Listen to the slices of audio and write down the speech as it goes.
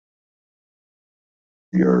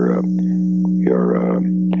You're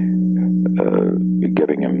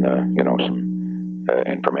giving him, some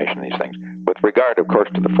information, these things. With regard, of course,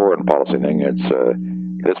 to the foreign policy thing,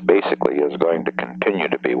 this basically is going to continue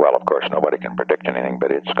to be, well, of course, nobody can predict anything,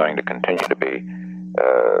 but it's going to continue to be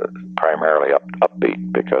primarily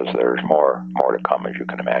upbeat, because there's more to come, as you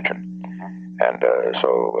can imagine. And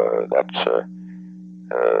so that's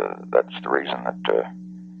the reason that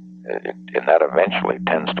and that eventually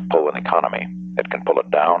tends to pull an economy. It can pull it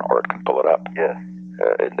down or it can pull it up. Yeah.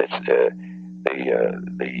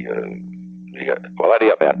 Well, any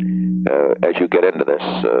event, as you get into this,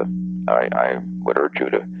 I would urge you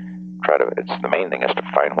to try to. The main thing is to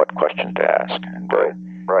find what question to ask. And,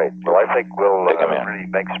 Right. Well, I think we'll really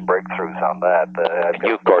make some breakthroughs on that.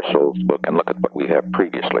 You, of course, will can look at what we have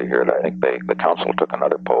previously here. I think the council took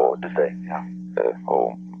another poll. Did they? Yeah.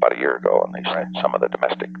 About a year ago on these some of the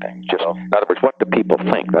domestic things. Just in other words, what do people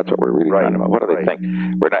think? That's what we're really trying about. What do they think?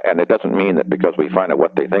 We're not, and it doesn't mean that because we find out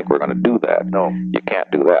what they think, we're going to do that. No, you can't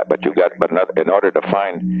do that. But you got. But in order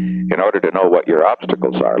to know what your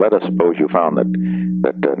obstacles are, let us suppose you found that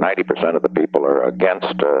 90% of the people are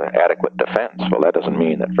against adequate defense. Well, that doesn't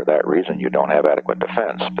mean that for that reason you don't have adequate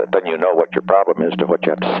defense. But then you know what your problem is to what you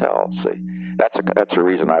have to sell. See, that's the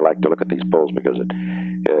reason I like to look at these polls, because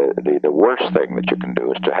the worst thing that you can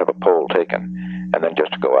do is to have a poll taken and then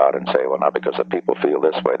just to go out and say, well, not because the people feel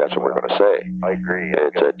this way, that's what we're going to say. I agree.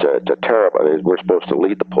 It's a terrible. We're supposed to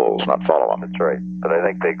lead the polls, not follow them. That's right. But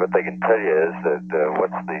I think what they can tell you is that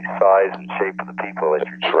what's the size and shape of the people that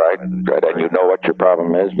you're. That's right. And you know what your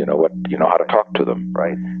problem is. You know how to talk to them.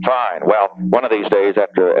 Right. Fine. Well, one of these days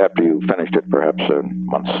after you finished it, perhaps a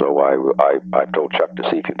month so, I've told Chuck to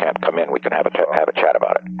see if you can't come in. We can have a chat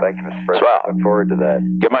about it. Thank you, Mr. President. Well, look forward to that.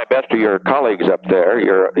 Give my best to your colleagues up there.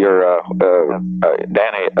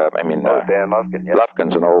 Danny. Dan Lufkin. Yeah.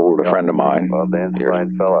 Lufkin's an old friend of mine. Well, Dan's a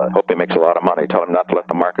fine fella. Hope he makes a lot of money. Tell him not to let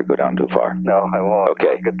the market go down too far. No, I won't.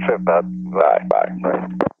 Okay. Good trip out. Bye.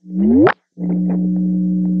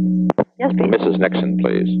 Yes, please. Mrs. Nixon,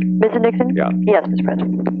 please. Mrs. Nixon? Yeah. Yes, Mr.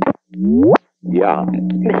 President. Yeah.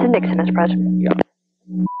 Mrs. Nixon, Mr. President. Yeah.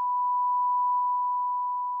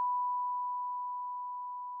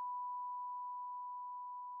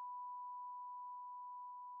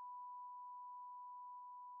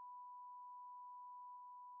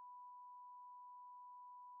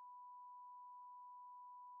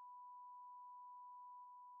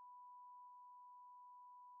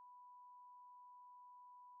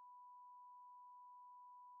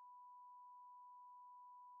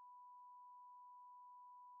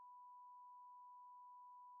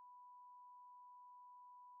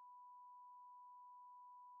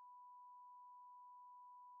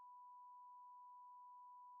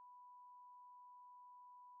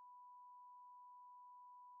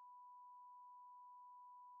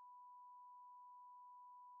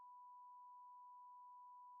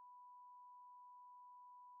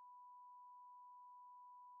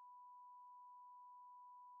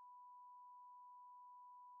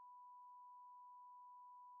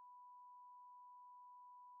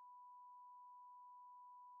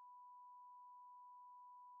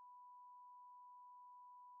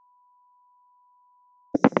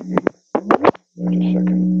 Just a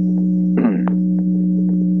second.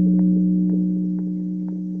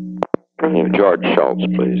 George Shultz,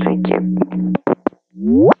 please. Thank you.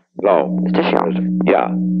 Hello. Mr. Shultz. Yeah.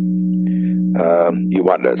 You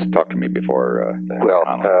wanted to talk to me before.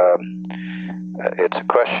 It's a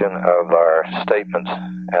question of our statements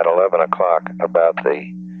at 11 o'clock about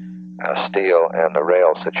the steel and the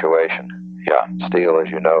rail situation. Yeah. Steel,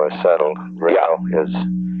 as you know, is settled. Rail is,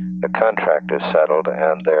 the contract is settled,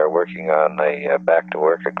 and they're working on a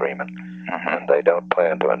back-to-work agreement. And they don't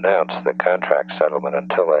plan to announce the contract settlement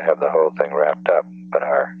until they have the whole thing wrapped up. But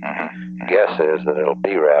our guess is that it'll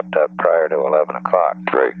be wrapped up prior to 11 o'clock.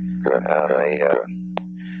 Great. Good.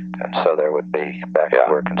 And so there would be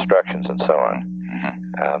back-to-work instructions and so on.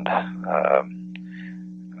 And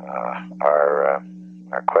our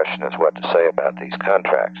question is what to say about these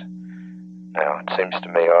contracts. Now, it seems to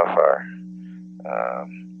me off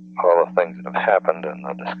all the things that have happened and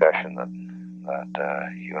the discussion that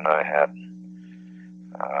you and I had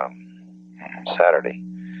Saturday,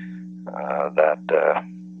 that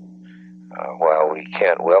while we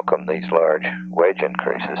can't welcome these large wage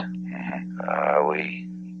increases, we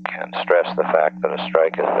can stress the fact that a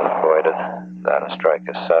strike has been avoided, that a strike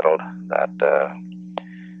is settled, that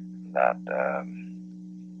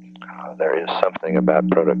there is something about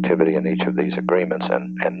productivity in each of these agreements,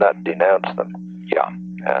 and not denounce them. Yeah.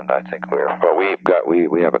 And I think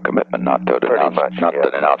we have a commitment not to denounce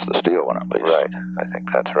the steel one, at least. Right. I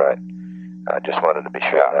think that's right. I just wanted to be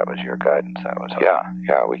sure that was your guidance. That was all.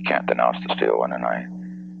 Yeah, we can't denounce the steel one, and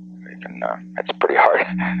it's pretty hard.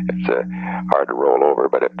 It's hard to roll over,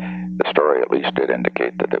 but the story at least did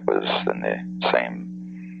indicate that it was in the same.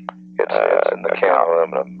 It's in the can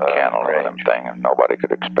aluminum thing, and nobody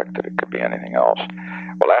could expect that it could be anything else.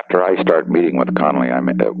 Well, after I start meeting with Connally,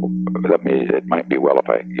 it might be well if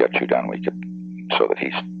I get you done. We could, so that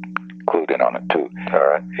he's clued in on it too. All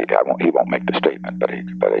right. He won't make the statement, but he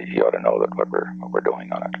ought to know that what we're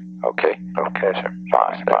doing on it. Okay. Okay, sir.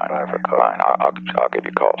 Fine. I'll give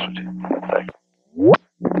you calls. Thank you.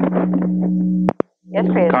 Yes,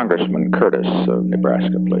 please. Congressman Curtis of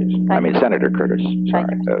Nebraska, please. Senator Curtis. Sorry.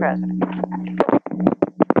 Thank you, Mr. President.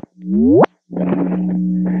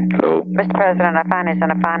 Hello. Mr. President, I find he's on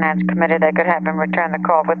the Finance Committee. They could have him return the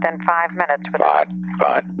call within 5 minutes.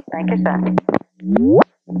 Fine. Thank you, sir.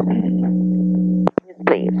 Yes,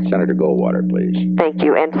 please. Senator Goldwater, please. Thank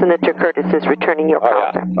you. And Senator Curtis is returning your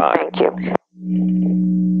call, sir. Fine. Thank you.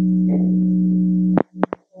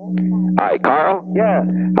 Hi, Carl? Yes.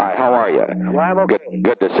 Hi, how are you? Well, I'm okay.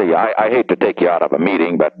 Good to see you. I hate to take you out of a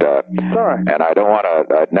meeting, but Sorry. and I don't want to.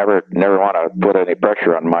 I never want to put any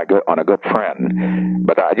pressure on a good friend.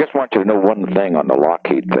 But I just want you to know one thing on the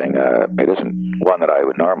Lockheed thing. It isn't one that I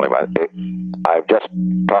would normally. I've just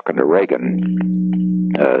talking to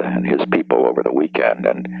Reagan and his people over the weekend,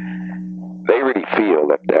 and they really feel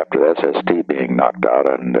that after the SST being knocked out,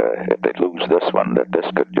 and if they lose this one, that this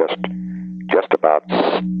could just about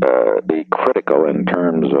be critical in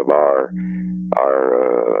terms of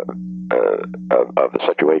of the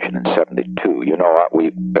situation in '72. You know,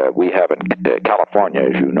 we have in California,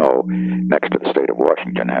 as you know, next to the state of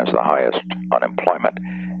Washington, has the highest unemployment,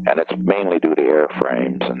 and it's mainly due to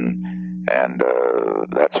airframes and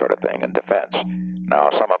that sort of thing in defense. Now,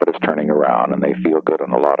 some of it is turning around, and they feel good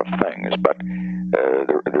on a lot of things, but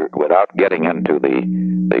without getting into the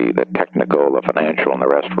technical, the financial, and the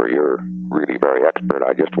rest, where you're really very expert,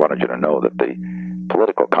 I just wanted you to know that the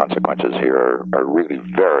political consequences here are really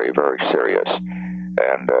very, very serious.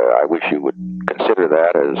 And I wish you would consider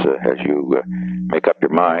that as you make up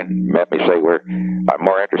your mind. Let me say I'm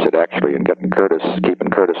more interested actually in keeping Curtis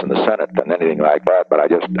in the Senate than anything like that. But I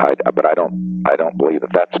don't believe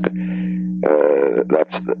that's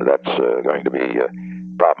going to be a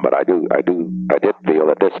problem. But I did feel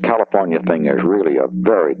that this California thing is really a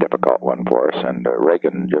very difficult one for us, and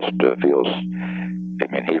Reagan just feels. I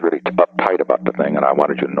mean, he's really uptight about the thing, and I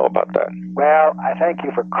wanted you to know about that. Well, I thank you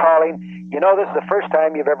for calling. You know, this is the first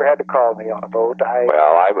time you've ever had to call me on a vote. I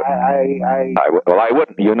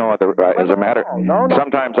wouldn't. You know, as a matter,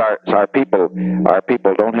 sometimes our people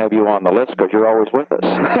don't have you on the list because you're always with us.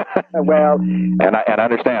 Well, and I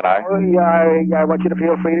understand. I want you to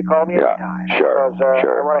feel free to call me anytime. Sure. I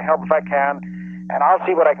want to help if I can, and I'll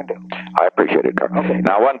see what I can do. I appreciate it, Carl. Okay.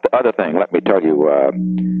 Now, one other thing, let me tell you.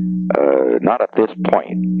 Not at this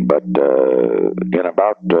point, but in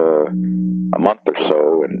about a month or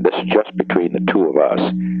so, and this is just between the two of us,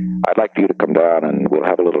 I'd like for you to come down and we'll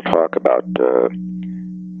have a little talk about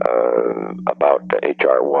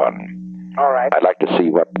HR 1. All right. I'd like to see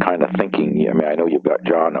what kind of thinking. I mean, I know you've got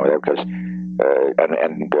John over there because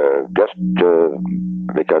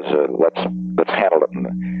let's handle it.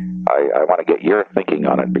 I want to get your thinking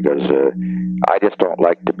on it because I just don't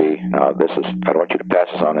like to be. I don't want you to pass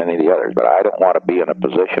this on any of the others, but I don't want to be in a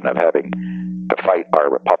position of having to fight our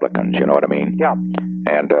Republicans. You know what I mean? Yeah.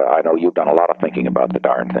 And I know you've done a lot of thinking about the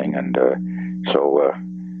darn thing, and so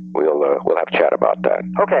we'll have a chat about that.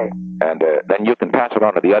 Okay. And then you can pass it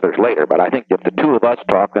on to the others later. But I think if the two of us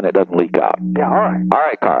talk, then it doesn't leak out. Yeah. All right. All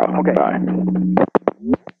right, Carl. Okay. Bye.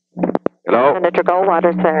 Hello? Senator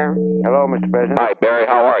Goldwater, sir. Hello, Mr. President. Hi, Barry.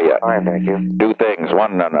 How are you? Fine, thank you. Two things.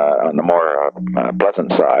 One on the more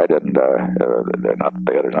pleasant side, and not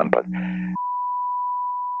the other's unpleasant.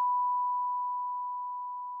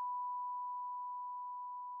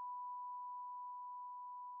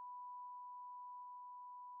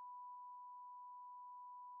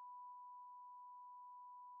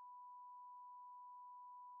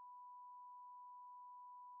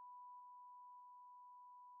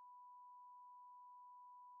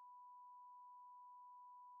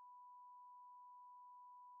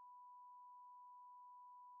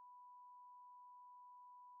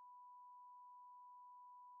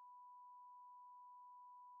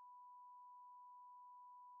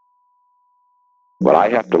 Well, I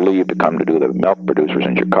have to leave to come to do the milk producers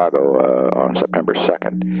in Chicago on September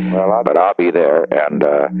 2nd. Well, but I'll be there, and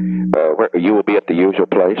you will be at the usual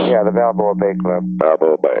place? Yeah, the Balboa Bay Club.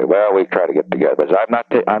 Balboa Bay. Well, we try to get together, but I'm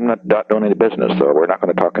not doing any business, so we're not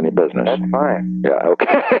going to talk any business. That's fine. Yeah, okay.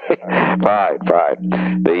 Fine.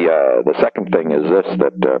 The second thing is this,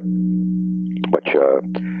 that which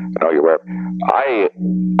I know you're aware. I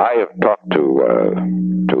have talked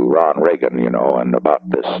to Ron Reagan, and about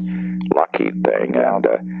this Lockheed thing, and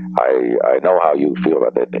I know how you feel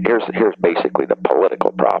about it. Here's basically the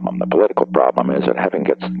political problem. The political problem is that having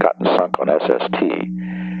gotten sunk on SST,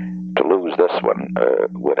 to lose this one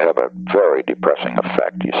would have a very depressing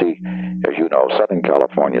effect. You see, as you know, Southern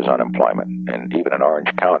California's unemployment, and even in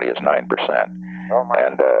Orange County, is 9%. Oh,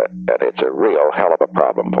 and it's a real hell of a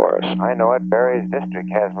problem for us. I know it. Barry's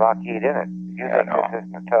district has Lockheed in it. You think know. this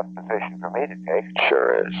isn't a tough position for me to take?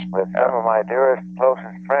 Sure is. With some of my dearest,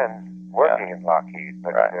 closest friends working in Lockheed,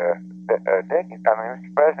 but Dick,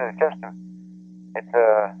 Mr. President, it's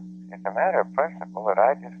a matter of principle that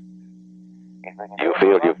I just. If we can You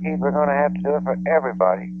feel Lockheed, we're going to have to do it for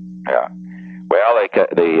everybody. Yeah. Well,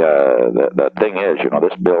 the thing is,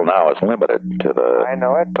 this bill now is limited to I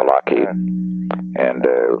know it. to Lockheed, and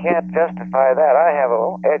you can't justify that. I have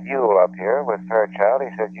Ed Ewell up here with Fairchild.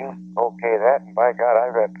 He said, "You okay that?" And by God, I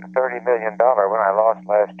read $30 million when I lost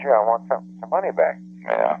last year. I want some money back.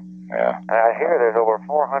 Yeah. And I hear there's over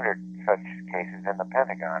 400 such cases in the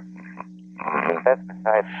Pentagon. That's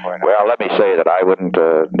beside the point. Well, let me say that I wouldn't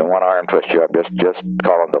don't want to arm twist you. I'm just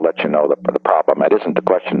calling to let you know the problem. It isn't the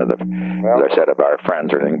question of as I said, of our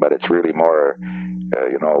friends or anything, but it's really more, I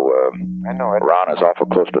know it. Ron is awful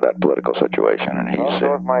close to that political situation, and he's.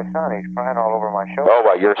 So is my son. He's crying all over my shoulder. Oh,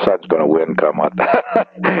 well, your son's going to win. Come on.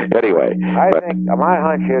 Anyway, I think my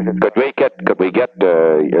hunch is. Could we get?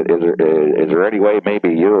 Is there any way maybe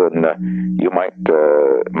you and you might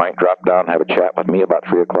drop down and have a chat with me about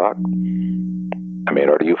 3:00?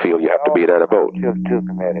 Or do you feel you have to be there to vote? Too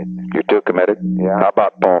committed. You're too committed? Yeah. How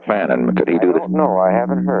about Paul Fannin? Could he do this? No, I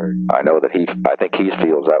haven't heard. I know that I think he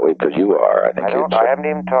feels that way because you are. I haven't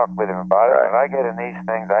even talked with him about it. When I get in these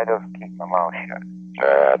things, I just keep my mouth shut.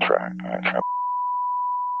 That's right.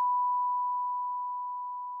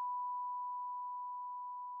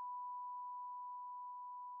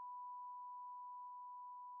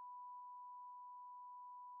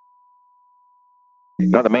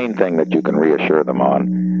 Now, the main thing that you can reassure them on,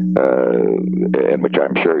 and which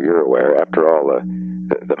I'm sure you're aware, after all,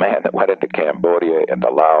 the man that went into Cambodia and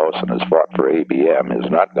Laos and has fought for ABM is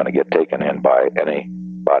not going to get taken in by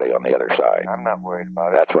anybody on the other side. I'm not worried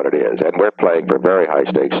about it. That's what it is. And we're playing for very high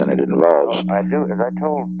stakes, and it involves... I do. As I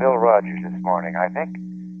told Bill Rogers this morning, I think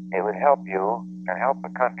it would help you and help the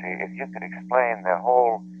country if you could explain the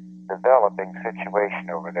whole developing situation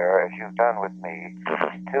over there, as you've done with me,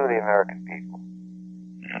 to the American people.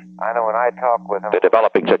 I know when I talk with them... The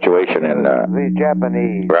developing situation in... the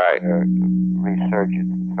Japanese right. Resurgence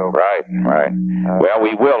and so forth. Right. Well,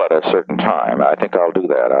 we will at a certain time. I think I'll do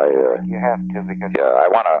that. You have to, because... Yeah, I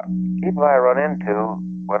want to... People I run into,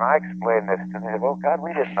 when I explain this to them, they say, "Oh, God,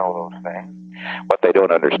 we didn't know those things." What they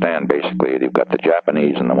don't understand, basically, you've got the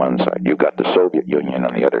Japanese on the one side, you've got the Soviet Union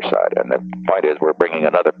on the other side, and the point is we're bringing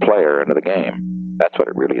another player into the game. That's what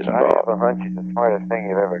it really is involved. I have a hunch it's the smartest thing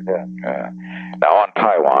you've ever done. Now, on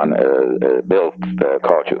Taiwan, Bill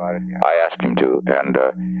called you. I asked him to, and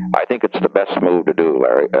I think it's the best move to do,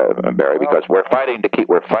 Barry, because we're fighting to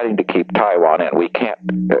keep Taiwan in. We can't.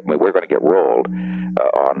 We're going to get rolled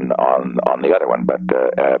on the other one, but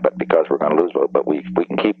because we're going to lose, but we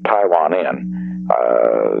can keep Taiwan in.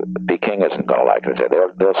 Peking isn't going to like it.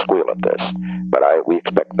 They'll squeal at this, but we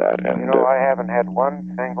expect that. And I haven't had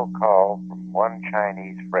one single call from one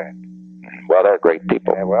Chinese friend. Well, they're great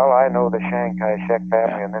people. Well, I know the Shanghai Shek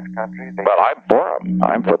family in this country. Well, I'm for them.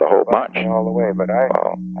 I'm for the whole bunch. All the way, but I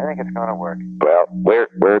think it's going to work. Well,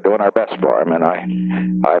 we're doing our best for them, and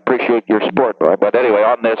I appreciate your support, boy. But anyway,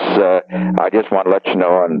 on this, I just want to let you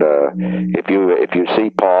know, and if you see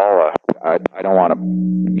Paul, I don't want to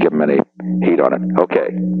give him any heat on it. Okay.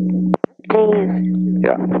 Please.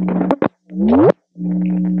 Yeah.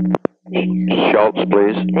 Shultz,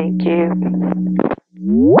 please. Thank you.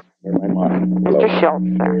 Mr. Shultz,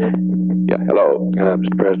 sir. Yeah, hello.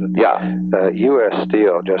 Mr. President. Yeah. U.S.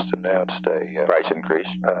 Steel just announced a price increase.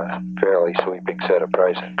 Fairly sweeping set of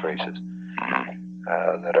price increases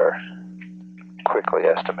that are quickly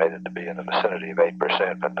estimated to be in the vicinity of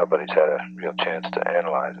 8%, but nobody's had a real chance to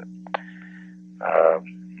analyze it.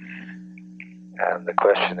 And the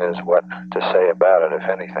question is what to say about it, if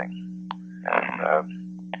anything. And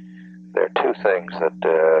there are two things that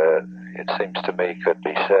it seems to me, could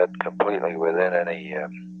be said completely within any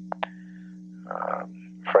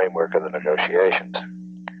framework of the negotiations.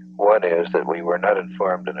 One is that we were not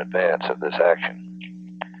informed in advance of this action,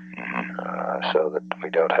 so that we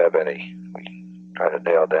don't have any, we try to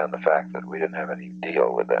nail down the fact that we didn't have any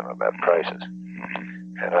deal with them about prices.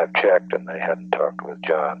 And I've checked, and they hadn't talked with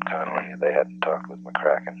John Connally, and they hadn't talked with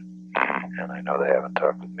McCracken, and I know they haven't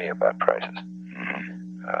talked with me about prices.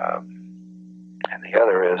 And the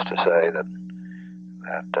other is to say that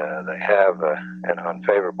they have an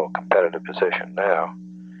unfavorable competitive position now,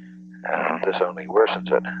 and this only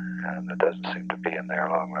worsens it, and it doesn't seem to be in their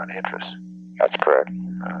long-run interest. That's correct.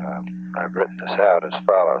 I've written this out as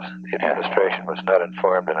follows. The administration was not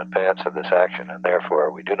informed in advance of this action, and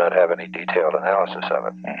therefore we do not have any detailed analysis of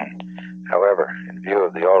it. However, in view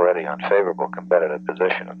of the already unfavorable competitive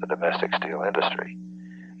position of the domestic steel industry,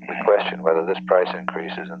 we question whether this price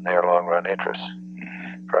increase is in their long-run interests.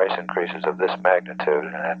 Price increases of this magnitude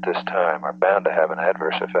and at this time are bound to have an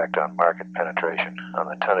adverse effect on market penetration, on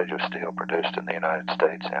the tonnage of steel produced in the United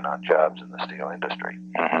States, and on jobs in the steel industry.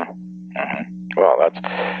 Well, but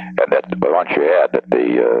why don't you add that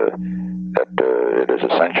it is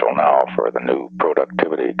essential now for the new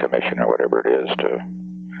Productivity Commission or whatever it is to.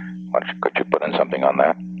 Could you put in something on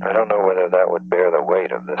that? I don't know whether that would bear the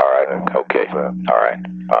weight of this. All right. Okay. All right.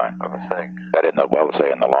 Fine. Of a thing. That in the say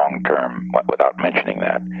in the long term, without mentioning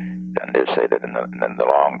that, then they say that in the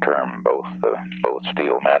long term, both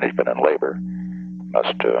steel management and labor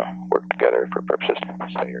must work together for purposes.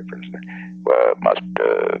 Must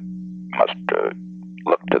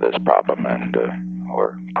look to this problem and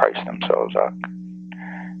or price themselves out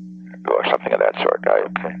or something of that sort.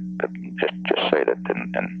 Just say that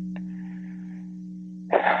and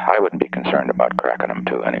I wouldn't be concerned about cracking them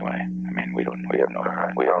too anyway. I mean, we have no.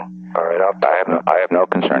 All right. I have no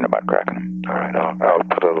concern about cracking them. All right. I'll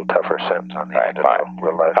put a little tougher sentence on the end. Fine.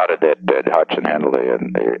 How did Hudson handle the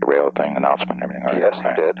rail thing announcement and everything? Yes,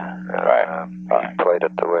 he did. Right. He played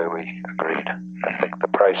it the way we agreed. I think the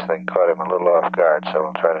price thing caught him a little off guard, so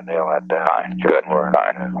we'll try to nail that down. Fine. Good.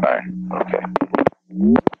 Fine. Okay.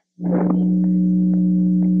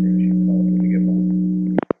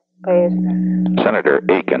 Please. Senator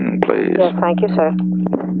Aiken, please. Yes, thank you, sir.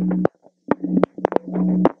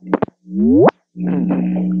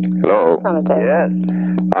 Hello. Yes.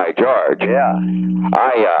 Hi, George. Yeah.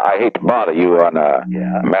 I hate to bother you on a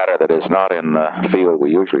matter that is not in the field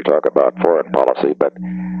we usually talk about, foreign policy, but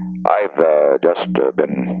I've just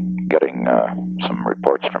been getting some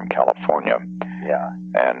reports from California. Yeah.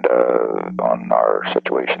 And on our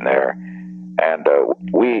situation there. And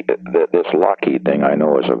this Lockheed thing, I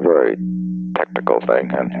know, is a very technical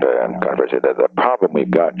thing and controversy. The problem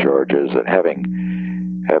we've got, George, is that having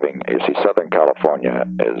you see, Southern California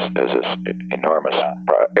is this enormous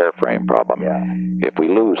airframe problem. Yeah. If we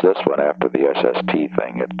lose this one after the SST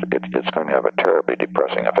thing, it's going to have a terribly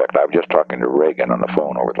depressing effect. I was just talking to Reagan on the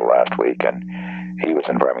phone over the last week, and he was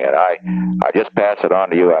informing me. And I just pass it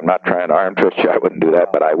on to you. I'm not trying to arm twist you. I wouldn't do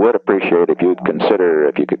that, but I would appreciate if you'd consider,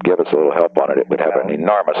 if you could give us a little help on it. It would have an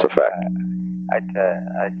enormous effect. I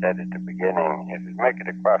said at the beginning, if you make it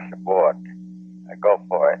across the board, go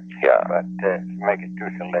for it. Yeah. But if you make it too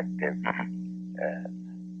selective,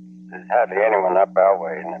 there's hardly anyone up our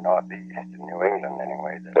way in the Northeast, in New England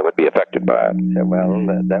anyway, that would be affected by it. That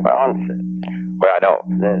wants it. Well, I know.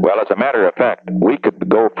 Well, as a matter of fact, we could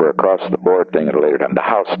go for a across-the-board thing at a later time. The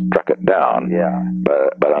House struck it down. Yeah.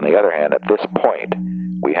 But on the other hand, at this point,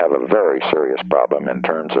 we have a very serious problem in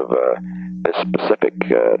terms of this specific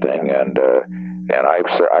thing, and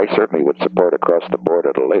I certainly would support across the board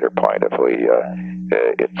at a later point if we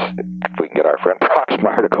can get our friend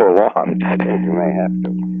Proxmire to go along. I think you may have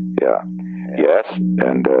to. Yeah. Yes,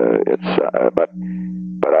 and but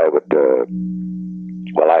I would.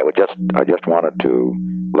 I just wanted to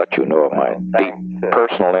let you know of my deep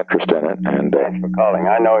personal interest in it, and thanks for calling.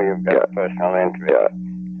 I know you've got a personal interest. Yeah.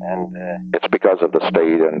 And it's because of the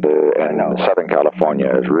state and Southern California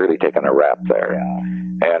has really taken a rap there.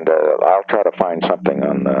 Yeah. And I'll try to find something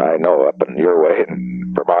on I know up in your way in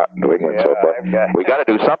Vermont, New England, and so forth. We got to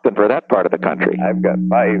do something for that part of the country. I've got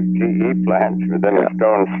 5 GE plants within a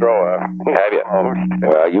stone's throw. Have you?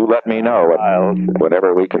 Well, you let me know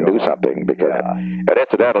whenever we can do something. Because, and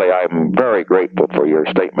incidentally, I'm very grateful for your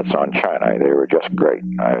statements on China. They were just great.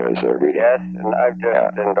 I was reading. Yes, and I've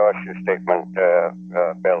just endorsed your statement,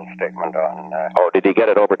 Bill's statement on. Did he get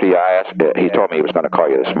it over to you? I asked. He told me he was going to call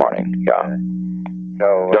you this morning. Yeah.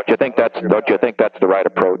 So, don't you think that's the right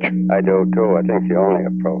approach? I do too. I think the only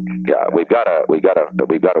approach. Yeah, we've got to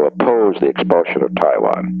oppose the expulsion of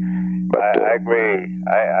Taiwan, But I agree.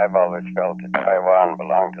 I've always felt that Taiwan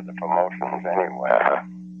belonged to the Formosans anyway.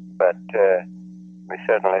 But we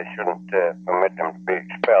certainly shouldn't permit them to be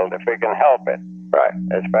expelled if we can help it. Right.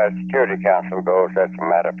 As far as Security Council goes, that's a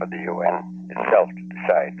matter for the UN itself to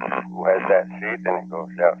decide. Who has that seat, and it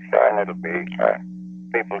goes outside, and it'll be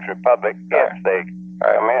People's Republic if they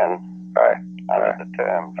come in under the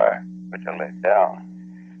terms which are laid down.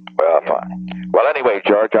 Well, fine. Well, anyway,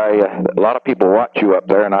 George, a lot of people watch you up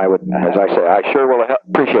there, and I would, as I say, I sure will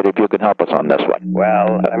appreciate it if you can help us on this one.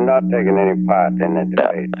 Well, I'm not taking any part in the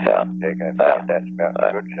debate. Yeah. That's about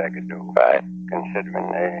as good as I could do,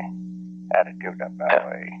 considering the attitude up that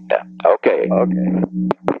way. Yeah. Okay.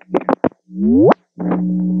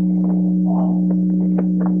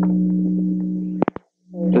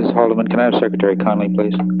 This is Haldeman. Can I have Secretary Connally,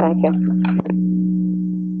 please? Thank you.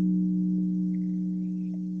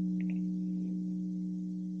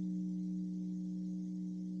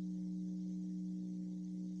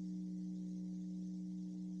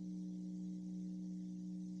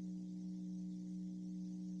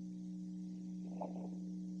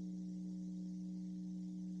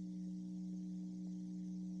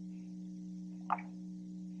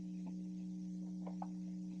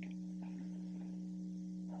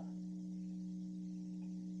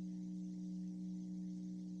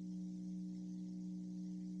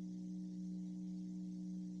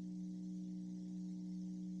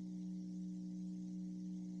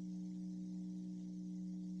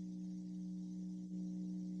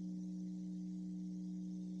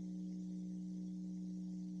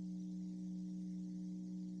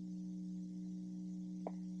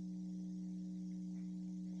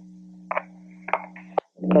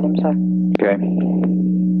 Get him, sir. Okay.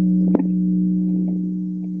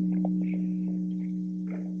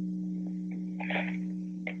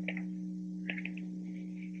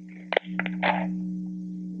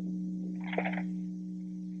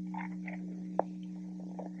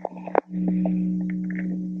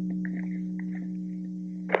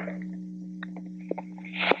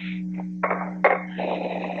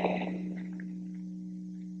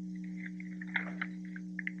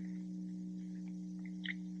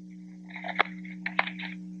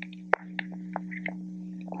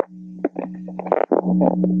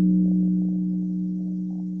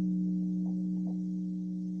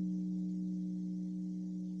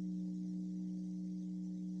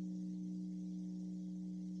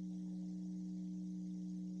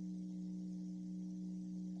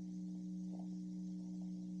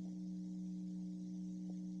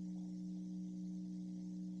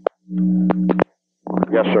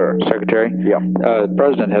 Yes, sir. Secretary? Yeah. The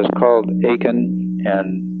President has called Aiken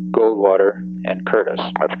and Goldwater and Curtis.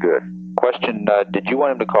 That's good. Question, did you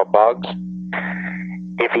want him to call Boggs?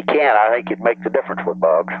 If he can, I think it makes a difference with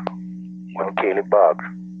Boggs. Well, Caleb Boggs.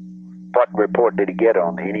 What report did he get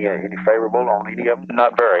on? Any favorable on any of them?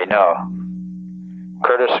 Not very, no.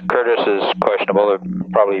 Curtis is questionable. It'll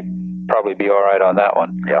probably be all right on that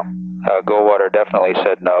one. Yeah. Goldwater definitely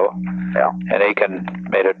said no. Yeah. And Aiken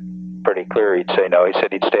made it pretty clear he'd say no. He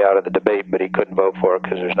said he'd stay out of the debate, but he couldn't vote for it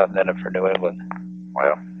because there's nothing in it for New England.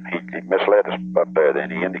 Well, he misled us up there. Then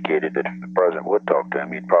he indicated that if the president would talk to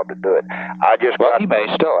him, he'd probably do it. He may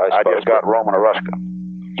still, I suppose. I just got Roman Aruska.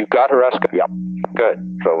 You got Haruska? Yep. Good.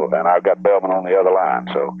 So, and I've got Bellman on the other line.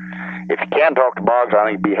 So, if you can talk to Boggs, I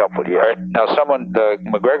think it'd be helpful. Yes. All right. Now,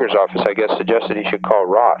 MacGregor's office, I guess, suggested he should call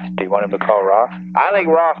Roth. Do you want him to call Roth? I think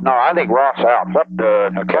Roth's out.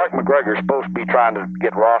 Clark MacGregor's supposed to be trying to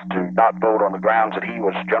get Roth to not vote on the grounds that he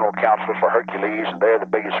was general counsel for Hercules, and they're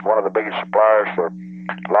one of the biggest suppliers for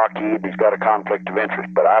Lockheed. He's got a conflict of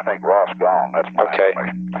interest, but I think Roth's gone. That's my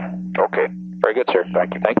information. Okay. Very good, sir.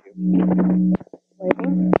 Thank you. Thank you.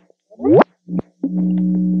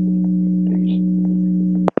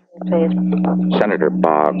 Please. Senator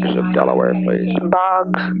Boggs of Delaware, please.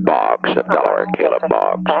 Boggs. Boggs of Delaware. Caleb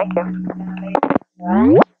Boggs. Thank you.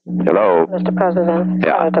 Hello. Mr. President,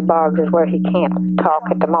 Yeah. Senator Boggs is where he can't talk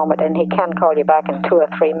at the moment, and he can call you back in 2 or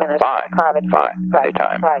 3 minutes. Fine. Private. Fine. Right.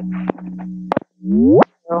 Anytime. Right.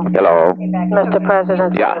 Hello. Mr.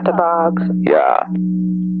 President, Yeah. Senator Boggs. Yeah.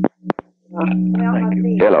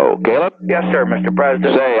 Hello, Caleb? Yes, sir, Mr.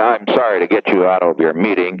 President. Say, I'm sorry to get you out of your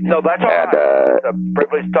meeting. No, that's all right. It's a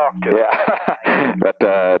privilege to talk to. Yeah, but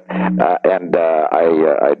I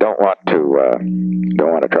don't want to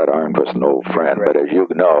try to arm twist an old friend. But as you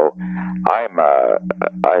know,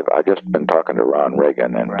 I've just been talking to Ron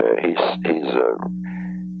Reagan, and he's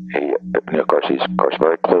of course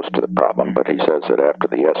very close to the problem. But he says that after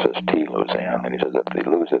the SST Louisiana, and he says if they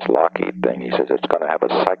lose this Lockheed thing, he says it's going to have a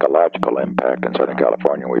psychological impact in Southern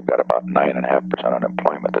California. We've got about 9.5%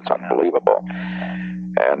 unemployment. That's unbelievable.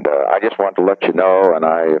 And I just want to let you know, and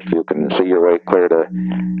if you can see your way clear to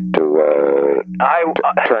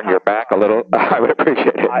turn your back a little, I would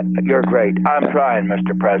appreciate it. You're great. I'm trying,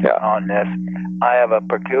 Mr. President, on this. I have a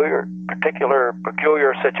peculiar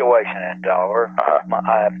situation in Delaware.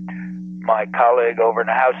 My colleague over in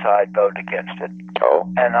the House side voted against it. Oh.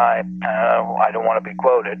 And I don't want to be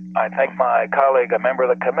quoted. I think my colleague, a member of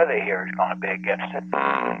the committee here, is going to be against it.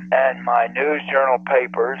 And my news journal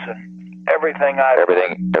papers and everything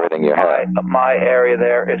you have. My area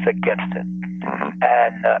there is against it.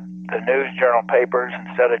 And the news journal papers,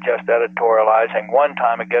 instead of just editorializing one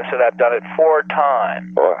time against it, I've done it 4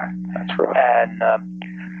 times. Boy, that's rough. And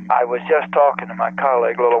I was just talking to my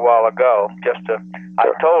colleague a little while ago. I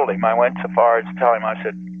told him, I went so far as to tell him, I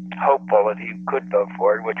said, hopeful that he could vote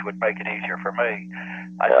for it, which would make it easier for me.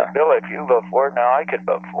 I said, Bill, if you vote for it, now I can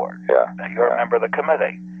vote for it. You're a member of the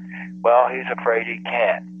committee. Well, he's afraid he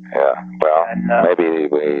can't. Yeah, well, and,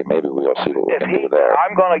 maybe we'll see what we can do there.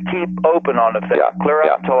 I'm going to keep open on the thing, clear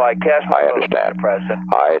up until I cast my vote, Mr. President.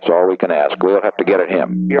 It's all we can ask. We'll have to get at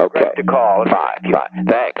him. You're great to call. Fine.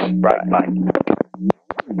 Thanks. Right, bye.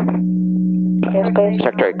 Yes, please.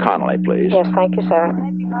 Secretary Connally, please. Yes, thank you, sir.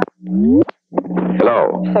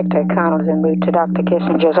 Hello. Secretary Connelly's en route to Dr.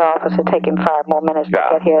 Kissinger's office. It'll take him 5 more minutes to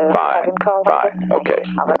get here. Fine. Have him call. Fine. Okay.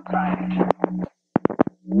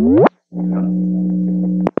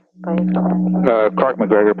 Clark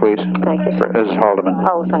MacGregor, please. Thank you, sir. This is Haldeman.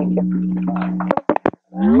 Oh, thank you.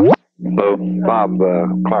 Hello. Bob,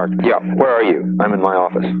 Clark. Yeah, where are you? I'm in my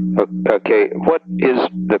office. Okay,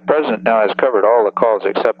 the President now has covered all the calls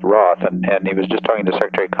except Roth, and he was just talking to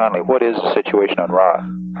Secretary Connally. What is the situation on Roth?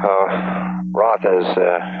 Roth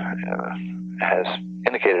has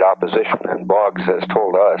indicated opposition, and Boggs has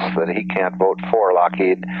told us that he can't vote for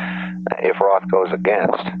Lockheed if Roth goes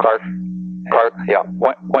against. Clark, yeah.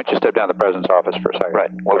 Why don't you step down to the President's office for a second?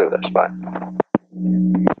 Right, we'll do this. Bye.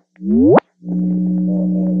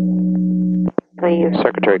 Please.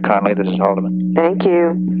 Secretary Connally, this is Haldeman. Thank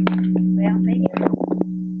you.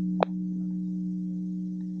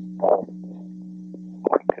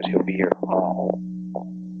 Because he'll be here.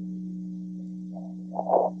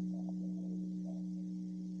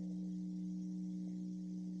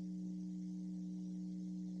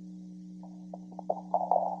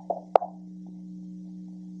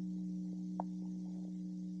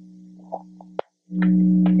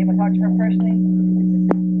 You want to talk to her personally?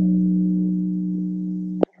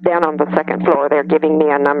 Down on the 2nd floor. They're giving me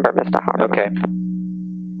a number, Mr. Harmon. Okay.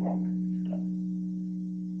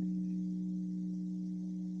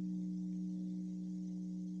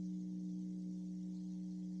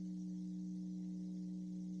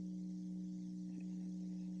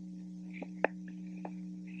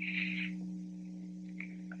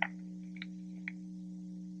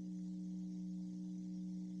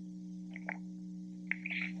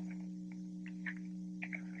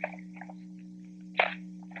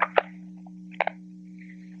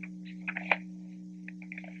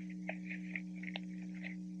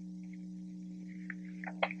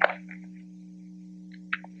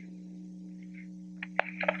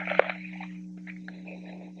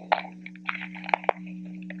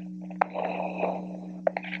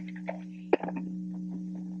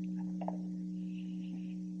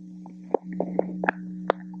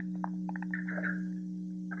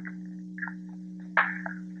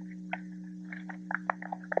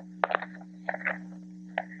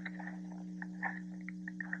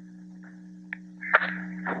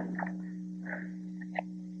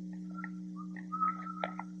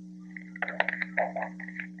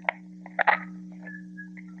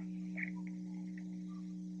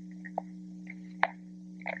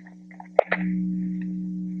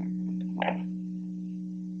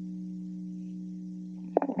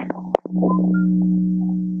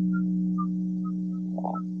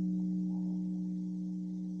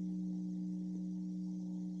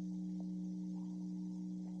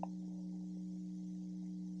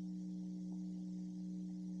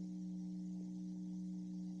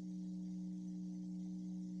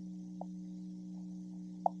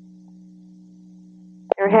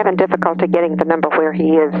 They're having difficulty getting the number where he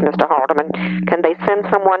is, Mr. Haldeman. Can they send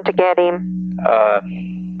someone to get him?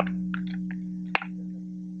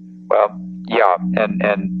 Well, yeah, and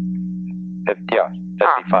that'd be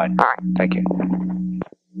fine. All right. Thank you.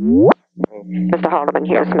 Mr. Haldeman,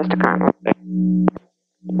 here's Mr. Connally.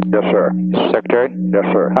 Yes, sir. Secretary? Yes,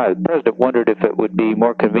 sir. Hi, the President wondered if it would be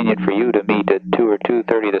more convenient for you to meet at 2 or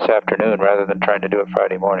 2:30 this afternoon rather than trying to do it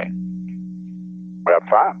Friday morning. That's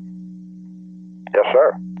fine. Yes,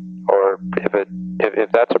 sir. Or if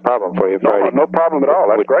that's a problem for you, Friday. No problem at all.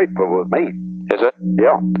 That's great with me. Is it?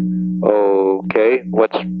 Yeah. Okay.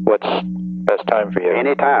 What's best time for you?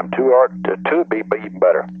 Anytime. 2 would be even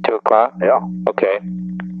better. 2 o'clock? Yeah. Okay.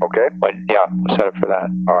 Okay. Well, yeah, we'll set it for that.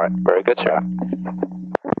 All right. Very good, sir.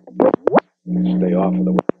 Stay off of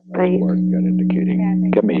the Please. work got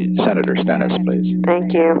indicating. Give me Senator Stennis, please.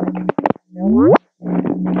 Thank you.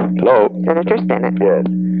 Hello? Senator Stennis. Yes.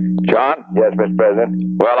 John? Yes, Mr.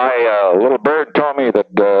 President. Well, a little bird told me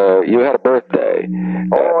that you had a birthday.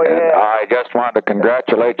 Oh, And yeah. I just wanted to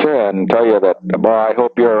congratulate you and tell you that, boy, I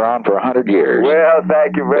hope you're around for 100 years. Well,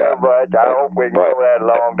 thank you very much. I hope we can go that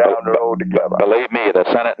long down the road together. Believe me, the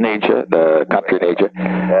Senate needs you, the country needs you.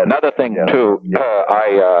 Another thing, too,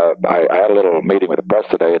 I had a little meeting with the press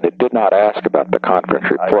today, and they did not ask about the conference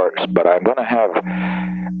reports, but I'm going to have,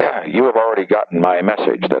 you have already gotten my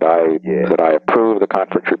message that I approve the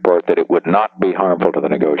conference report, that it would not be harmful to the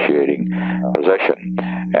negotiating position.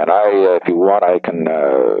 And if you want,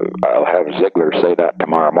 I'll have Ziegler say that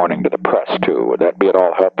tomorrow morning to the press, too. Would that be at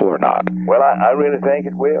all helpful or not? Well, I really think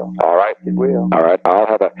it will. All right. It will. All right. I'll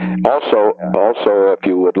have also, if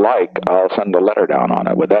you would like, I'll send a letter down on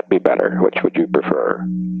it. Would that be better? Which would you prefer?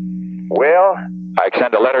 Well, I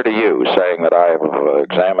send a letter to you saying that I've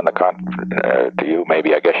examined the conference to you.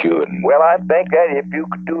 Maybe, I guess you and... well, I think that if you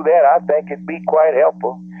could do that, I think it'd be quite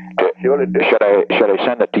helpful. Surely do. Should I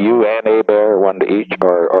send it to you and Abear, one to each,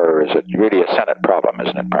 or is it really a Senate problem,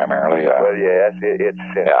 isn't it, primarily? Well, yes, it's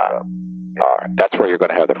Senate problem. All right. That's where you're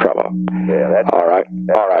going to have the trouble. Yeah, that's all right.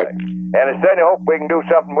 That's all right. And I certainly hope we can do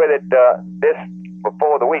something with it this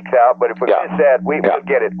before the week's out. But if we miss that, we'll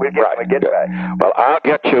get it. We'll get it when we get back. Well, I'll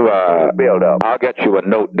get you build up. I'll get you a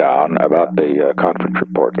note down about the conference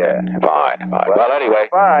report. Yeah. Fine. Well, anyway.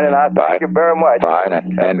 Fine, and I thank you very much.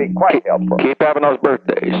 Fine, That'd be quite helpful. Keep having those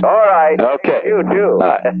birthdays. All right. Okay. You too.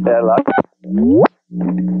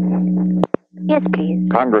 Yes, please.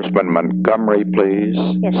 Congressman Montgomery, please.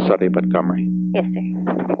 Yes. Suddy Montgomery. Yes, sir.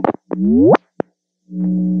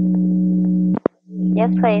 Yes,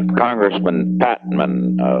 please. Congressman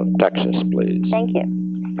Patman of Texas, please. Thank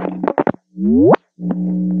you.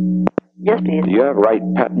 Yes, please. Do you have Wright,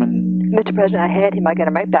 Patman? Mr. President, I had him. I got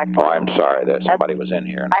him right back. Oh, I'm sorry. Somebody was in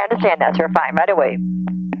here. I understand that, sir. Fine. Right away.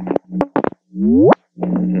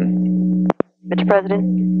 Mm-hmm. Mr.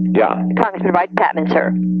 President? Yeah. Congressman Wright Patman,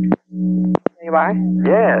 sir. There you are.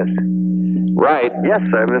 Yes. Right. Yes,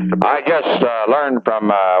 sir, Mr. I just learned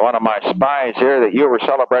from one of my spies here that you were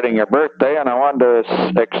celebrating your birthday, and I wanted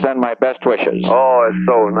to extend my best wishes. Oh, it's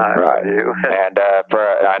so nice of you. And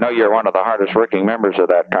I know you're one of the hardest working members of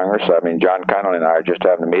that Congress. I mean, John Connally and I are just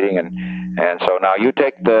having a meeting, and so now you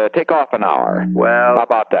take off an hour. Well, how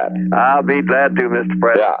about that? I'll be glad to, Mr.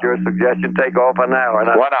 President. Yeah. Your suggestion, take off an hour.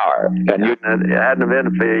 1 hour. And it hadn't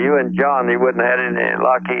been for you and John, you wouldn't have had any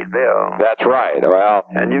Lockheed Bill. That's right. Well,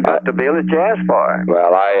 and you got the bill that you asked for.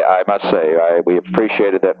 Well, I must say we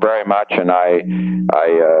appreciated that very much, and I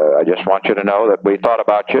just want you to know that we thought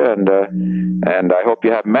about you, and I hope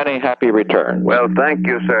you have many happy returns. Well, thank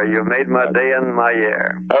you, sir. You've made my day and my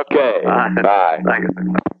year. Okay. Bye. Thank you, sir.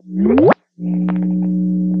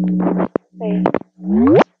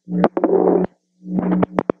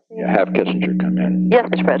 You have Kissinger come in. Yes,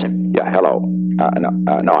 Mr. President. Yeah, hello.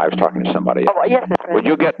 No, I was talking to somebody. Oh, yes, Mr. President. Would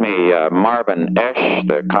you get me Marvin Esch,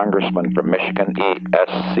 the congressman from Michigan,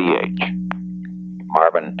 E-S-C-H.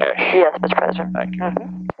 Marvin Esch. Yes, Mr. President. Thank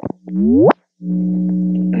you.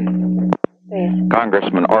 Please.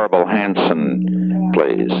 Congressman Orval Hansen,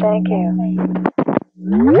 please. Thank you.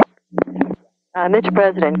 Mr.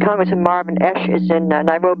 President, Congressman Marvin Esch is in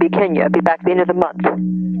Nairobi, Kenya. He'll be back at the end of the month.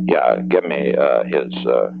 Yeah, give me his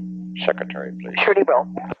secretary, please. Surely will.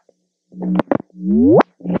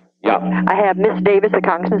 Yeah. I have Miss Davis, the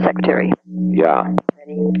Congressman's secretary. Yeah.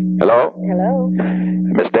 Hello? Hello?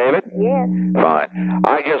 Miss David? Yes. Fine.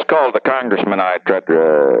 I just called the congressman. I tried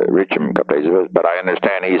to reach him a couple days ago, but I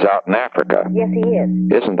understand he's out in Africa. Yes, he is.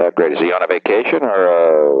 Isn't that great? Is he on a vacation or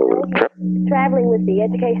a trip? Traveling with the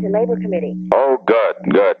Education and Labor Committee. Oh, good.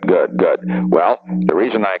 Well, the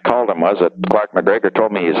reason I called him was that Clark MacGregor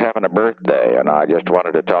told me he's having a birthday, and I just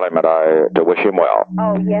wanted to tell him to wish him well.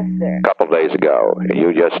 Oh, yes, sir. A couple of days ago.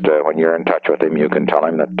 You just, when you're in touch with him, you can tell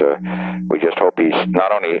him that we just hope he's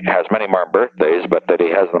not only has many more birthdays, but that he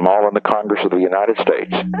has them all in the Congress of the United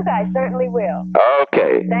States. I certainly will.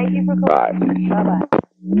 Okay. Thank you for calling. Bye.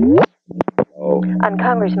 Bye-bye. Oh. On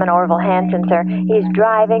Congressman Orval Hansen, sir. He's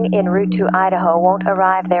driving en route to Idaho. Won't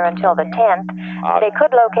arrive there until the 10th. They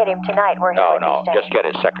could locate him tonight where he would be staying. Just get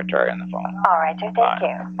his secretary on the phone. All right, sir. Thank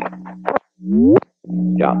you.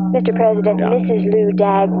 Yeah. Mr. President, Mrs. Lou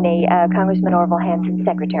Dagney, Congressman Orval Hansen's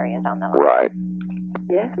secretary, is on the line. Right.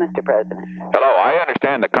 Yes, Mr. President. Hello, I understand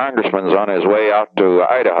understand the congressman's on his way out to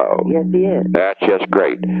Idaho. Yes, he is. That's just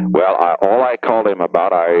great. Well, all I called him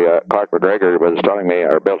about, Clark MacGregor was telling me,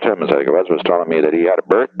 or Bill Timmons, I think it was telling me that he had a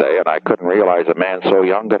birthday, and I couldn't realize a man so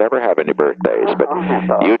young could ever have any birthdays. But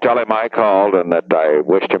you tell him I called and that I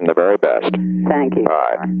wished him the very best. Thank you. All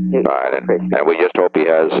right. All right. And we just hope he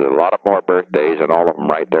has a lot of more birthdays, and all of them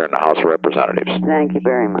right there in the House of Representatives. Thank you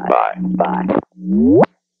very much. Bye. Bye.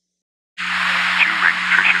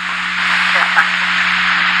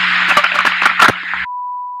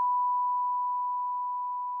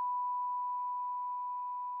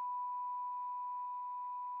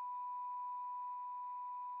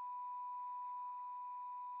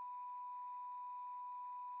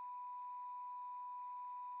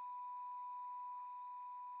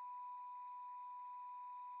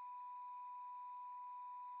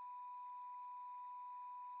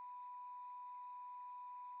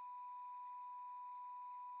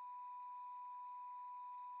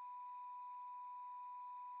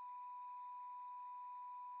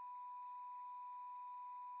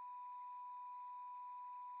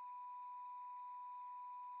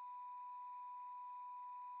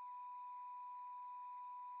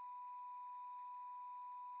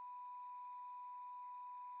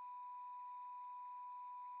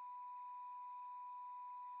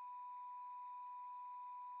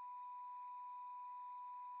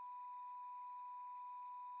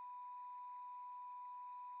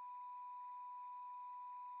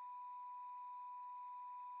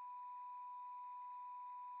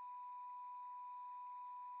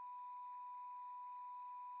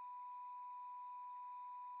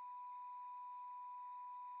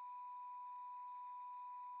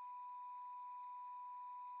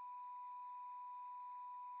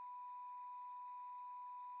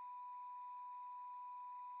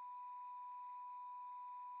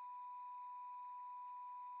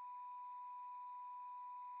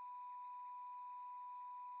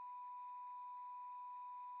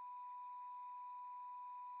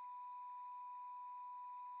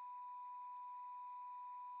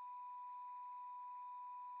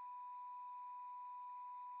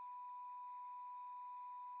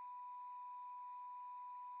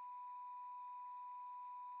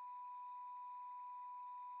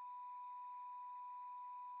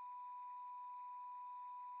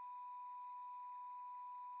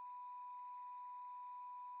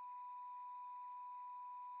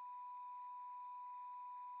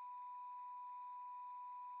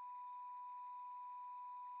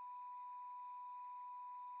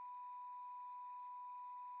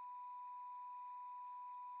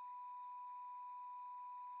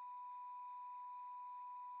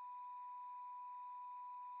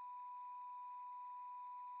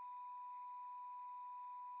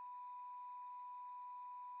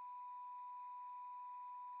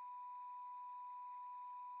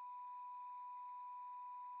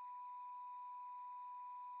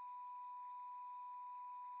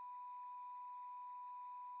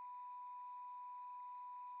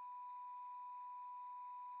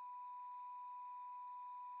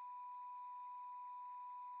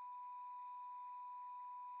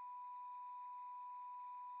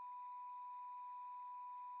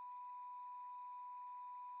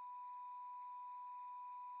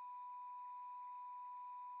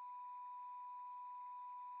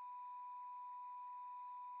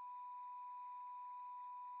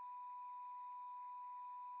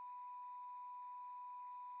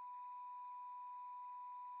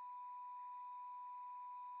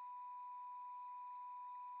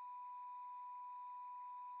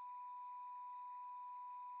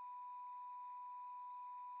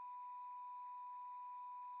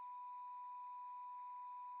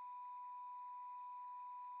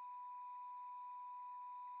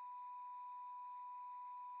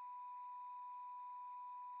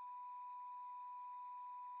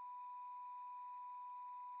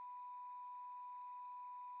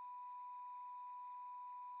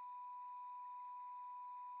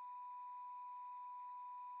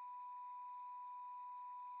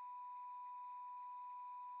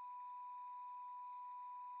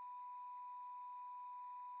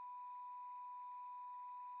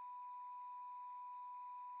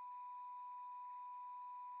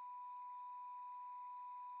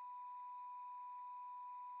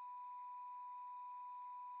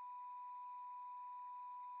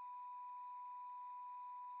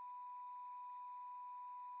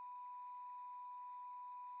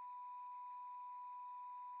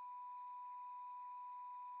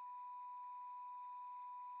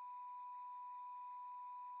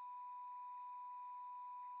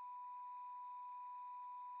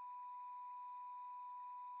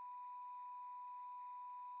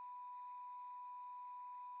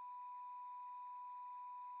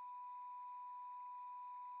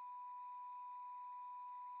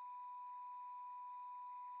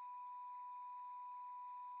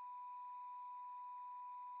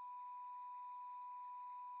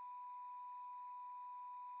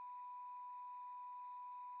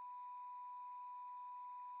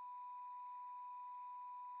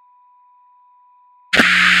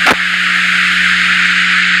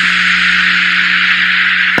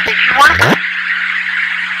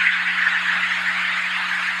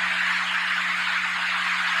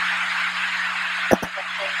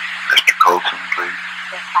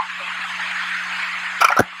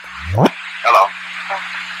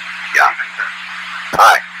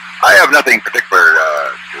 I have nothing particular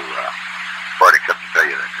to report except to tell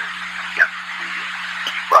you that he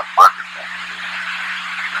brought Margaret back to this.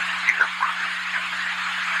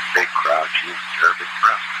 Big crowd. She was a big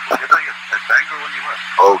crowd. Well, did they at Bangor when you left?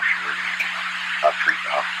 Oh, sure. About 3,000.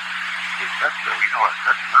 That's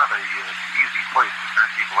that's not a easy place to turn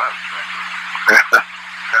people out.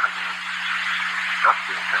 Kind of a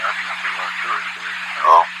industrial town. You have to lot of tourists there.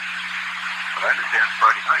 Oh. But I understand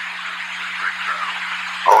Friday night was a great crowd.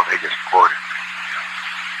 Oh, they just poured it. Yeah.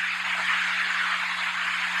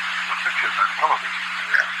 The pictures on television.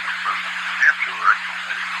 Yeah. From New Hampshire were excellent.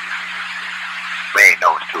 I didn't see any of this. May, no,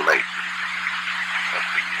 it's too late. But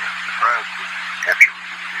the crowds in New Hampshire were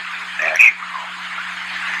national.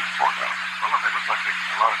 Well, they look like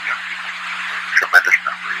a lot of young people. Tremendous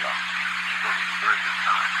number, yeah. It was a very good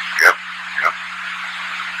time. Yep. Yeah,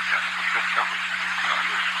 it was good coverage.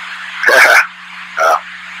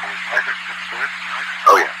 Was Margaret good spirits tonight?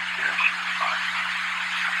 Oh, yeah. Yeah, she was fine.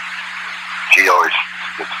 She always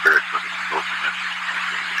good spirits when it's both domestic.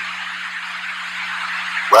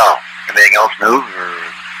 Well, anything else new? Or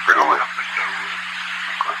pretty I don't think so.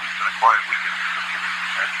 It's been a quiet weekend.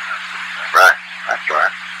 Right. That's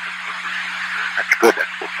right. That's good. That's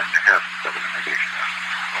a good thing to have instead of an English now.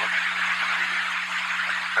 Well, it's going to be,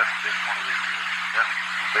 I think that's been one of the best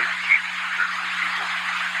space missions in terms of people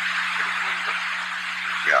getting away with it.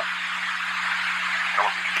 Yeah.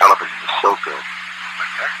 Television is so good.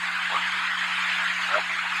 Spectacular. What's the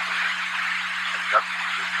value of it? It's got some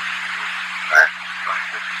good things to do. Right.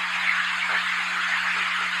 Scientific.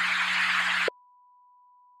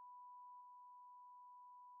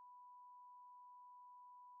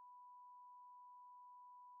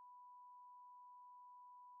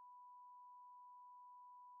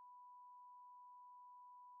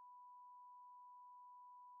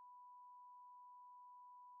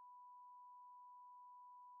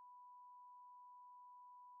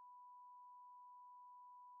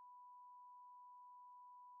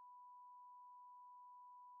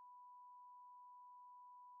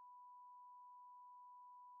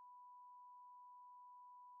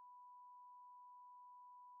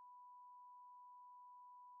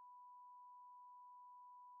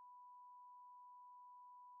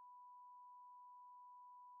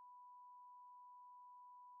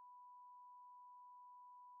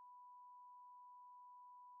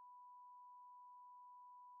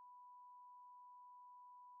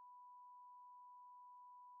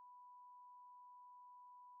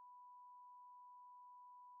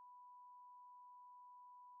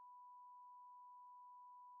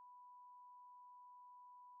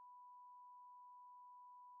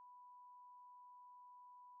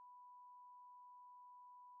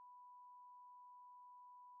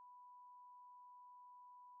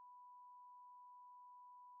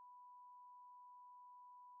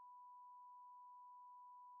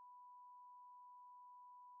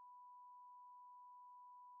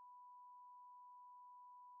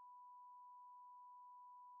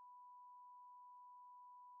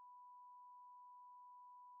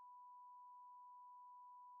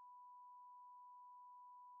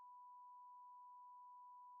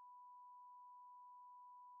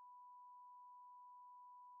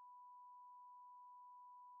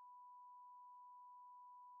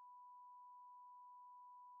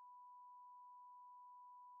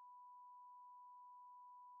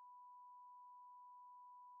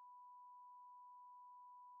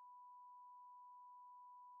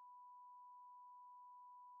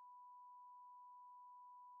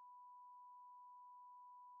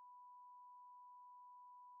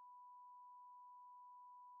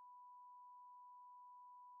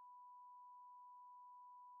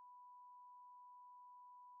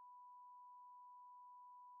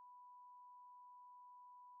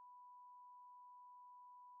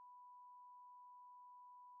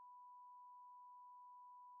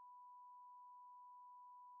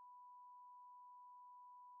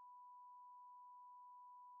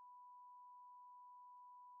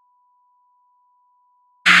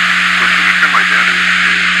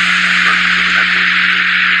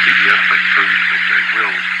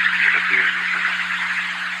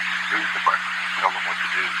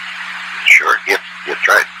 Sure, yes,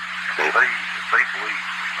 right. If they believe,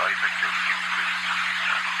 I think they can increase.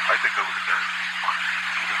 I think over the best,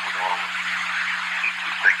 even with all the heat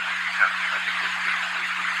we've taken in the country, I think we're going to believe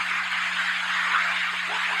around the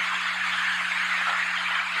 4 points.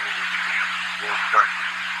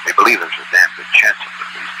 They believe there's a damn good chance of it, at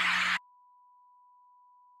least.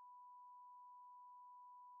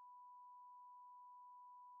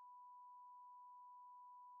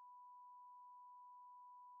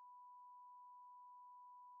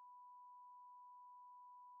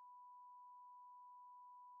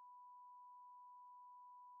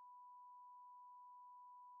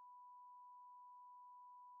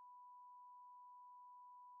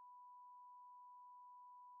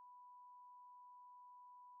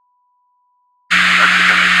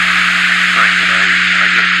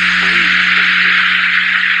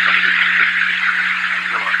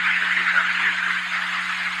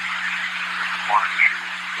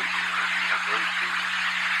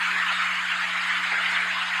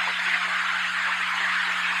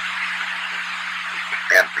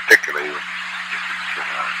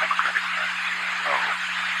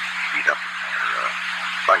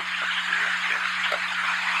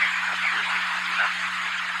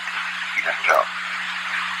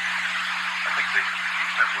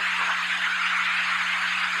 that was the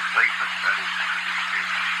safest, that is the escape.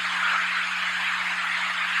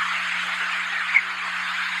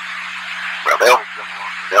 Well,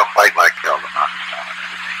 they'll fight like hell to knock us down and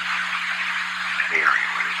everything. In the area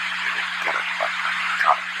where they get us like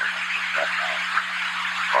counting there, just that now.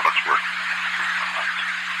 All it's worth.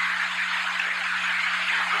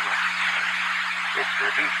 It's the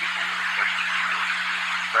new people,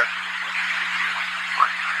 especially as much as you get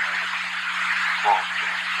right now. I have small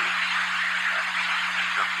chance to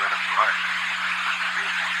just let them ride.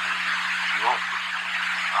 You all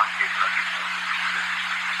on came back and it's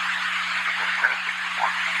a fantastic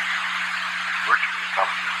performance. It's virtually a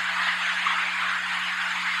television.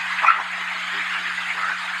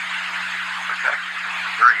 Spectacular. At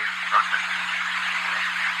the very end,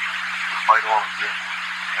 despite all of this,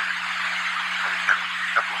 having been a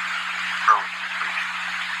couple of growing sensation,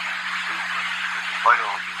 despite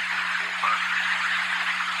all of this,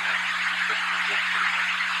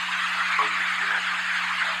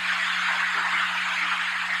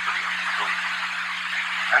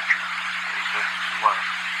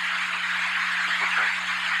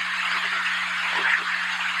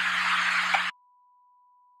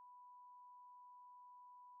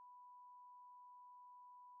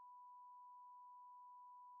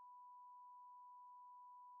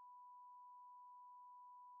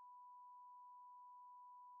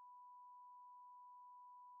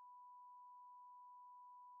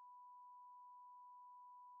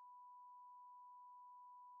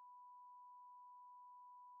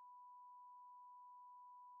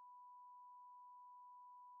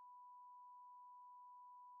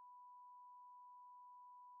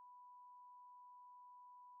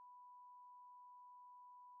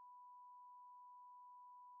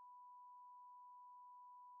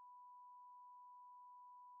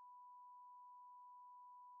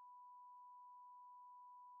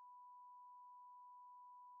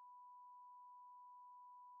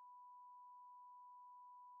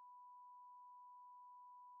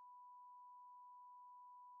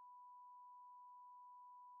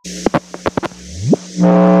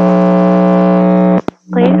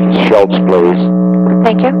 Please. Shultz, please.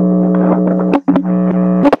 Thank you.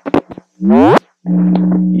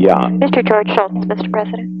 Yeah. Mr. George Shultz, Mr.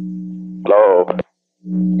 President. Hello.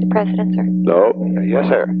 Mr. President, sir. Hello. Yes,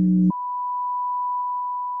 sir.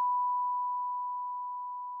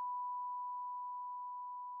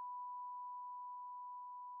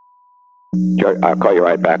 George, I'll call you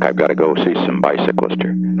right back. I've got to go see some bicyclists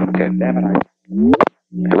here. Okay, damn it.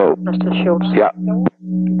 Hello. Mr. Schultz. Yeah.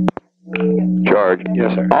 George.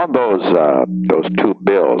 Yes, sir. On those two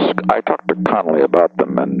bills, I talked to Connally about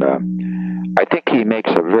them, and I think he makes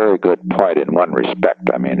a very good point in one respect.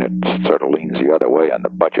 I mean, it sort of leans the other way on the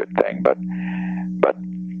budget thing, but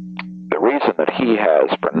the reason that he has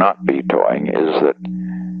for not vetoing is that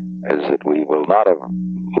we will not have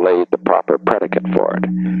laid the proper predicate for it.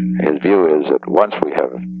 His view is that once we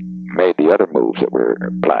have made the other moves that we're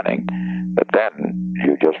planning, that then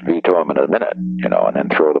you just veto them in a minute, and then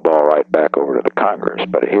throw the ball right back over to the Congress.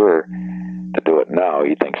 But here, to do it now,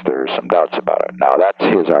 he thinks there's some doubts about it. Now, that's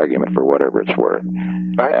his argument for whatever it's worth.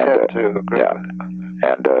 I tend to agree. Yeah.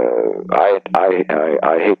 And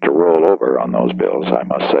I hate to roll over on those bills, I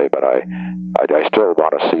must say, but I still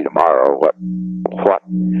want to see tomorrow what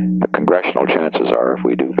the congressional chances are if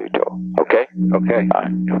we do veto. Okay? Okay.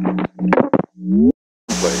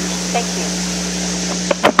 Please. Thank you.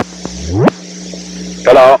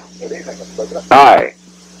 Hello. Good evening, Mr. President. Hi.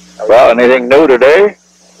 Well, anything new today?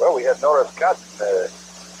 Well, we had Norris Cotton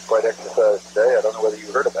quite exercised today. I don't know whether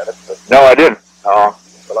you heard about it, but No, I didn't. Oh.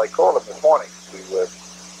 well, I called him this morning to just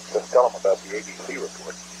tell him about the ABC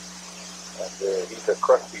report. And he's a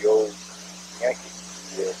crusty old Yankee.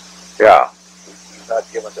 Yeah. He's not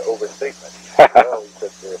given to overstatement. Well, he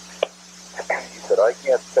said, I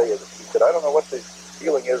can't tell you. He said, I don't know what the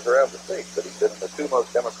feeling is around the state, but he said, in the two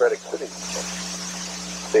most democratic cities,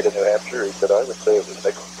 state of New Hampshire, he said, I would say it was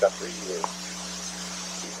Nixon country. He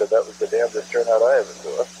said that was the damnedest turnout I ever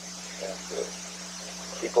saw. And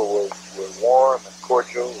people were warm and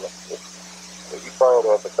cordial. And he filed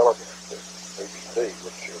off a television to ABC,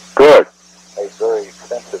 which Good. made very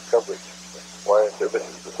extensive coverage of wire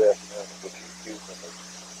services this afternoon, which he accused them of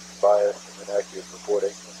biased and inaccurate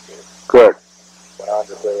reporting. And Good. went on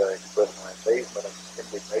to say, I expressed my amazement and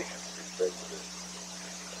indignation because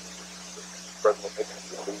President Nixon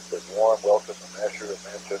received a warm welcome in Asher and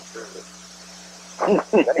Manchester. And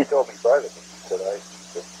then he told me privately, he said, I've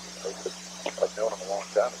known him a long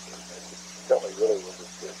time ago. And I said, tell me, really, was it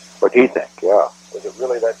good? What do you think? Yeah. Was it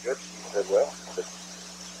really that good? He said, well,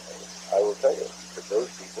 I will tell you, that those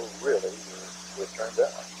people really were turned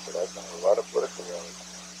down. He said, I've done a lot of political rallies.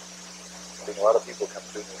 I've seen a lot of people come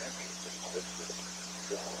through New Hampshire.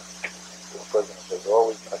 This president has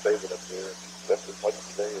always been a favorite up there. That's as much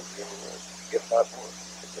today as he ever was, if not more.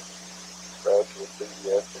 Proud to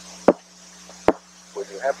enthusiastic. For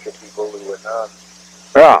New Hampshire people who were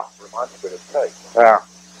non-remonstrative type. Yeah,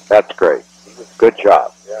 that's great. Good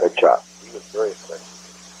job. Yeah, good job. He was very effective.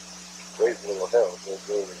 Raised a little hell,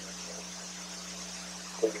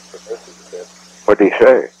 pleading for mercy with that. What did he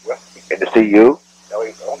say? Well, Can to see you? No,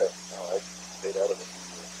 he owned it. No, I stayed out of it.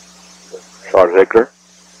 Saw Ziegler?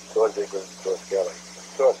 He saw Ziegler and he saw Scally. He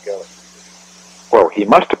saw Scally. Well, he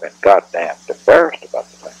must have been goddamn embarrassed about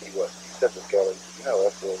the thing. He was. He said to Scally, you know,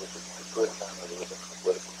 after all, this is the first time I was in a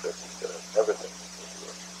political trip. He said, I've never been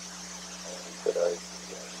before. And he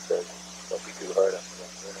said, don't be too hard on me.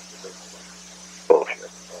 I'm learning to live.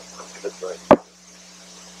 Bullshit. That's right.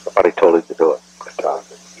 Somebody told him to do it. Good job.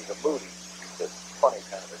 He's a moody, he's a funny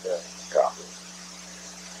kind of a guy. Yeah.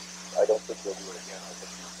 I don't think he'll do it again. I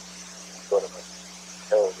think he's sort of a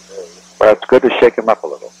hell of a day. Well, it's good to shake him up a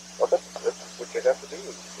little. Well, that's what you have to do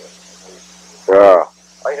with these guys. Yeah.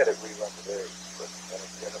 I had it rerun today, but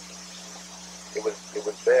it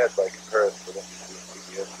was bad by comparison with NBC and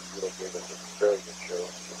CBS. Who really gave us a very good show.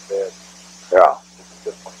 It was bad. Yeah. It was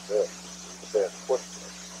just one bad. It was a bad sports show.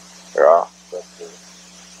 Yeah. But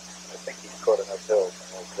I think he's caught enough hell from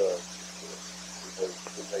those guys.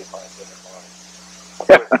 We may find him in line.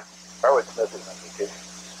 Howard Smith is on vacation.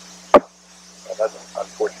 And that's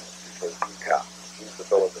unfortunate because he's the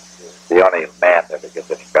fellow that's the only man that gets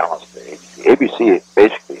any balance to ABC. ABC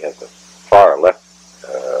basically has a far left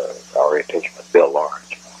orientation with Bill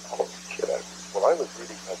Lawrence. Well, I was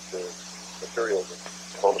reading that material that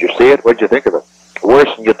Did you see it? What did you think of it?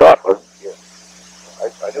 Worse than you thought, wasn't it? Yeah.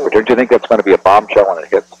 I knew. Or don't you think that's going to be a bombshell when it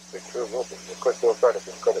hits? It sure will be. Of course, they'll try to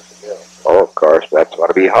discredit the Bill. Oh, of course. That's going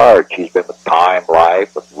to be hard. She's been with Time,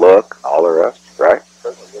 Life, with Look, and all the rest, right?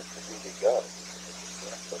 Certainly looks to be the guy.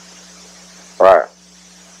 Right.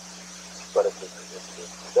 But it's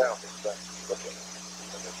down. Look at it.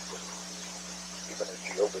 Even if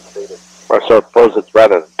she overstated. Well, so suppose it's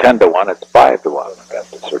rather than 10 to 1, it's 5 to 1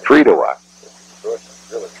 against us, or 3 to 1.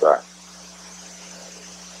 Really right.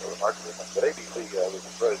 Remarkable. But ABC, I was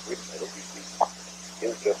surprised reading that ABC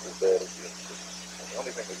is just as bad as the other. And the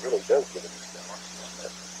only thing that really does get it is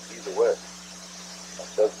that he's away and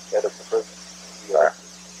does edit the president. He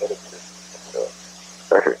edits it himself.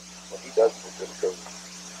 When he does it, it goes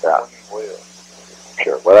swinging way up.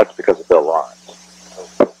 Sure. Well, that's because of Bill Lawrence.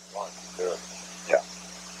 Yeah.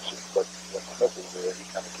 But when Smith is there, he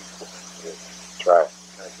kind of keeps it in. That's right.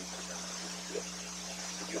 Kind of keeps it in.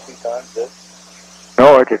 Did you see Times this?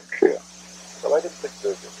 No, I didn't see it. Well, I didn't think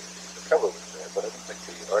the cover was bad, but I didn't think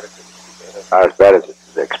the article was too bad. Not as bad as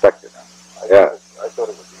expected. Huh? I thought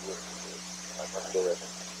it would be worse. I must say that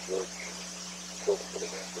George Shultz did a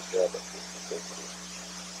damn good job of this.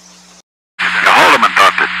 Now, Haldeman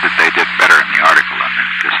thought that they did better in the article than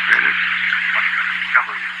anticipated.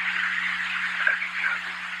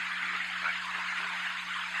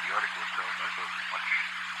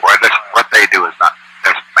 Well, what they do is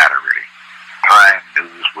doesn't matter really. Time,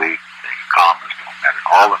 Newsweek, the columnists don't matter.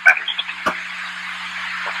 All that matters is TV.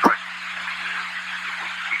 That's right.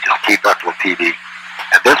 We just keep up with TV.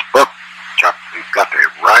 And this book, Chuck, we've got to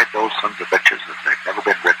ride those sons of bitches that they've never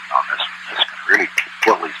been written on this one. This can really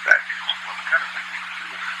kill these bad news. Well, the kind of thing we can do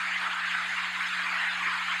with it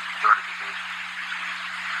started the basics.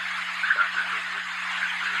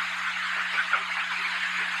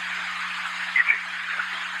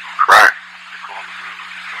 Right.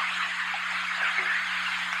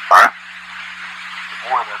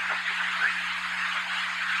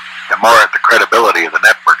 The more the credibility of the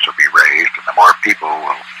networks will be raised, and the more people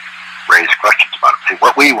will raise questions about it. See,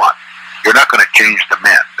 what we want, you're not going to change the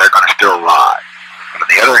men. They're going to still lie. But on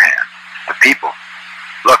the other hand, the people,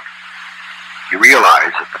 look, you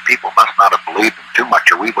realize that the people must not have believed them too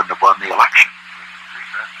much or we wouldn't have won the election.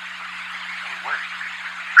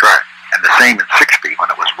 Right. And the same in 60 when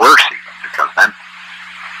it was worse even, because then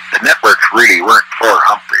the networks really weren't for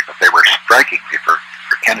Humphrey, but they were strikingly for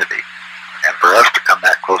Kennedy. And for us to come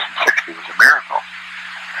that close in 60 was a miracle.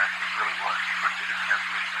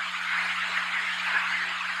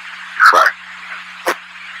 Right. They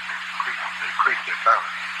increased their power.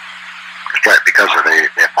 That's right, because of they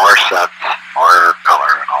have more sets, more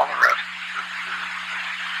color, and all the rest.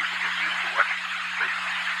 People get used to watching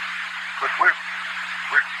faces. But we're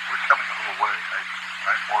coming a little way.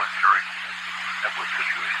 I'm more encouraged in the network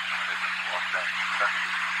situation when they've been lost down in the country.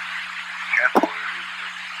 Chancellor,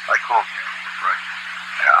 I called Chancellor Wright.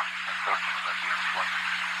 Yeah. I talked to him about the unemployment.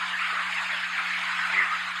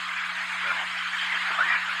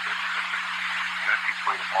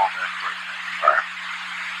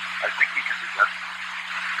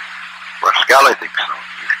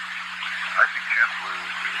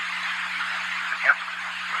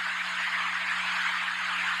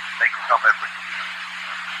 Edwards.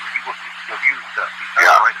 He'll use stuff. He's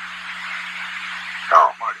not right. No.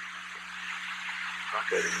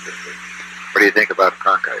 What do you think about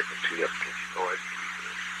Cronkite? What's he up to? Oh, I think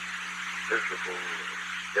he's miserable,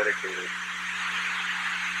 dedicated.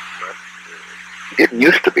 But, he didn't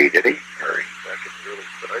used to be, did he? Or back in the early,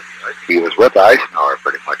 but I think he was with Eisenhower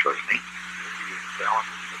pretty much, wasn't he? He was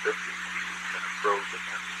balanced in the 50s. He was kind of froze in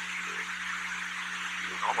him. He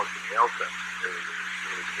was almost in the LSAT.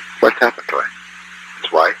 What's happened to him?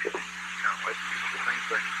 His wife? No, I think it's the same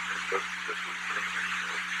thing that we've seen in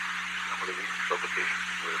some of the recent publications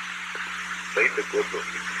where basic liberals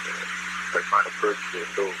are trying to purge their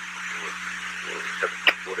souls who haven't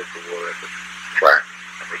supported the war effort. Right.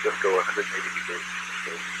 And they just go 180 degrees.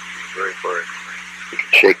 So it's very far extreme. You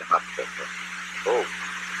can shake him up a bit. Oh,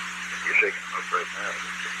 you're shaking him up right now.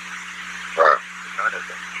 Right. China's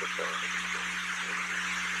on the ship down.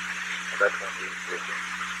 And that's when we're seeing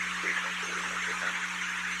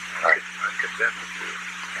right. I'm convinced that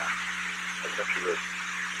I sent you a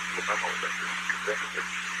memo that I'm convinced that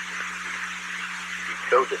he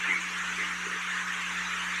so defeated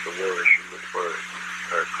the war issue as far as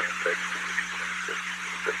our context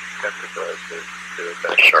that testifies to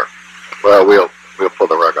that. Sure. Well, we'll pull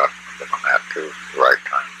the rug out from them on that too at the right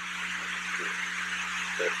time.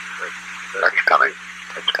 That's coming.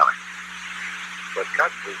 It's coming. But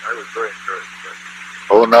Connally, I was very encouraged.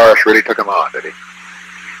 Old Norris really took him on, did he?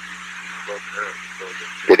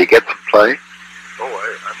 Did he get some play? Oh,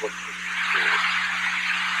 I'm looking at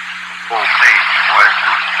full page of letters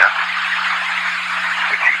to his deputy,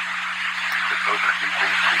 which he, that those NBC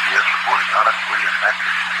and CBS reported honestly and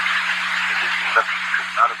accurately, that his deception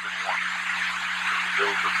could not have been won. The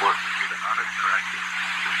Bill's report was neither honest nor accurate.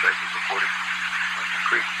 The site was reporting on the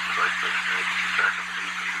creek, the vice president of the back of the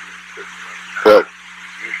news media, Good.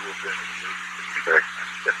 usual thing in the news.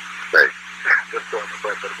 Great. Just on the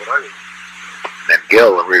front, but what I was... And then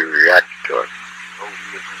Gil reacted to it. Oh,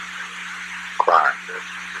 he was crying.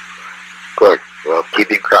 Good. Well, keep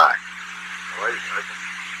him crying. Well, I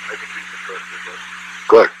think he's interested, but...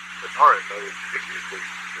 Good. But Norris, I was particularly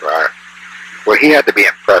pleased. Right. Well, he had to be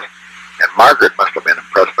impressed, and Margaret must have been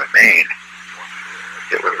impressed by Maine.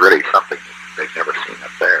 It was really something they'd never seen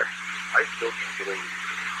up there. I still can't believe it.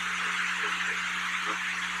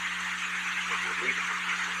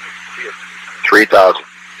 3,000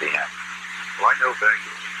 p.m. Well, I know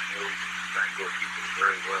Bangor. People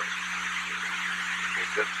very well.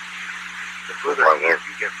 It's just the further you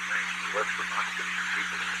get from Maine, the less demonstrative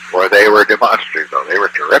people. Well, they were demonstrative, though. They were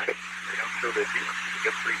terrific. They don't show their feelings. You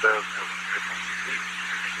get 3,000 of them every week.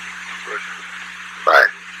 Right.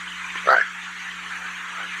 Right.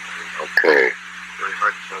 Okay. Very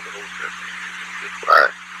hard to tell the whole set.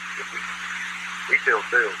 Right. Retail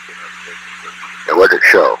sales can have to take and what did it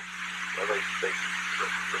show? Well, they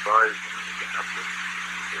revised again upward.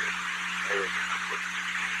 May again upward.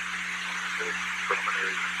 The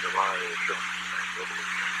preliminary in July is showing the same level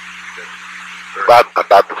again.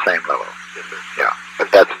 About the same level. Yes, sir. Yeah. But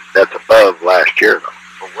that's above last year, though.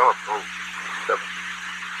 Oh, well, 7 to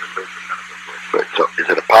 8% of the place. But so is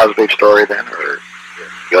it a positive story then, or?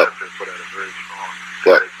 Yes. Good. They put out a very strong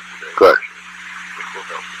Good. statement today, Good. which will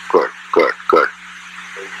help. Good. Good. Good.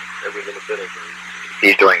 Every little bit of it.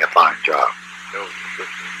 He's doing a fine job. No, it's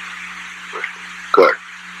Good.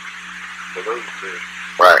 so those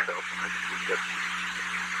Right. help, and I think we get.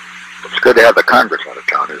 It's good to have the Congress out of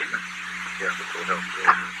town, isn't it? Yeah, this will help.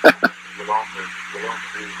 We'll own the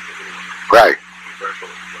news. Right. Keep our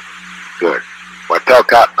bullets looking. Good. Well, tell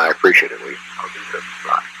Cotton I appreciate it, Louise. I'll do that.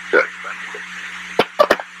 Right. Good.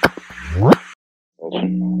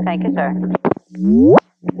 Thank you, sir. Well,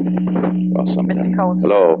 Mr. Colson.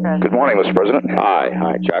 Hello. Good morning, Mr. President.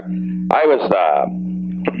 Hi, Chuck. I was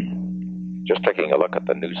just taking a look at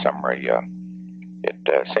the news summary. It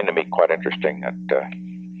seemed to me quite interesting that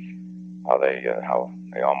how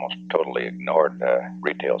they almost totally ignored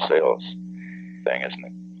retail sales thing, isn't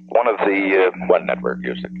it? One network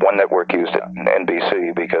used it. One network used it,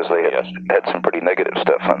 NBC, because they had some pretty negative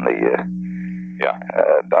stuff on the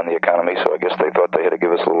on the economy. So I guess they thought they had to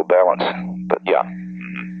give us a little balance. But yeah.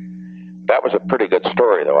 That was a pretty good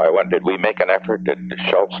story, though. Did we make an effort? Did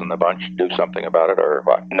Shultz and the bunch do something about it, or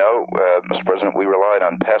what? No, Mr. President, we relied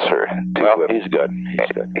on Passer. He's good.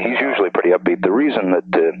 He's usually pretty upbeat. The reason that,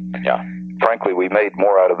 frankly, we made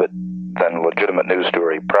more out of it than a legitimate news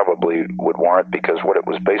story probably would warrant, because what it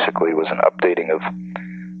was basically was an updating of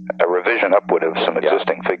a revision upward of some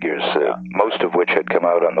existing figures, most of which had come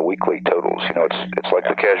out on the weekly totals. You know, it's like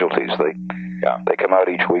the casualties. They come out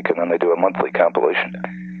each week, and then they do a monthly compilation.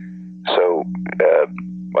 So,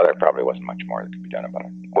 well, there probably wasn't much more that could be done about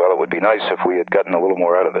it. Well, it would be nice if we had gotten a little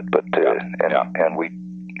more out of it, but and we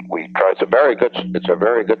tried. It's a very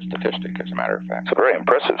good statistic, as a matter of fact. It's a very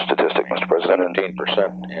impressive statistic, Mr. President. 17%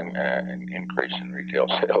 increase in retail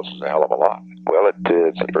sales is a hell of a lot. Well,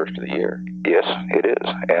 it's the first of the year. Yes, it is,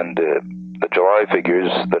 and the July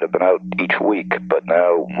figures that have been out each week, but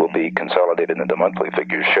now will be consolidated into monthly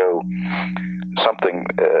figures, show something.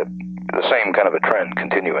 The same kind of a trend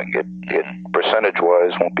continuing. It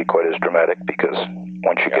percentage-wise won't be quite as dramatic because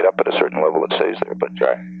once you get up at a certain level, it stays there. But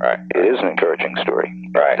it is an encouraging story.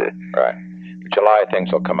 Right. July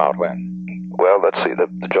things will come out when? Well, let's see. The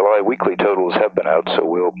July weekly totals have been out, so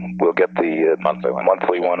we'll get the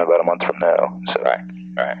monthly one about a month from now. So.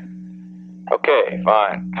 Right. Okay,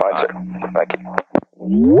 fine, sir. Thank you.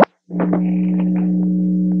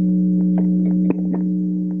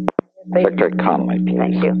 Secretary Connally, please.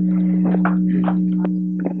 Thank you.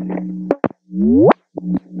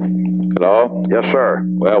 Hello? Yes, sir.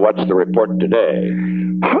 Well, what's the report today?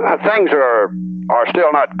 Things are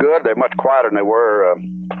still not good. They're much quieter than they were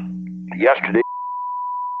yesterday.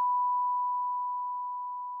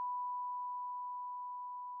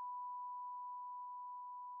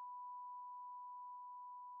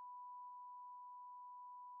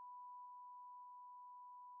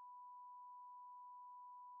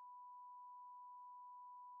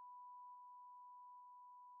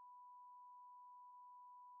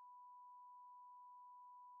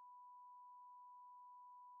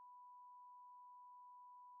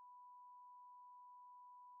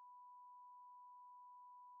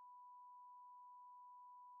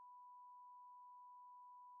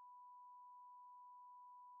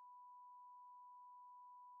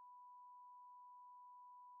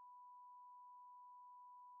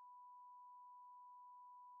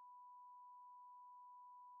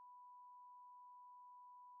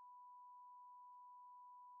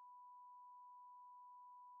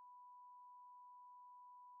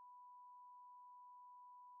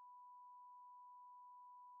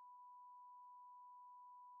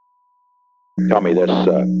 Tell me this,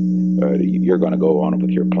 you're going to go on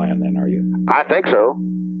with your plan then, are you? I think so.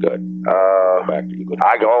 Good.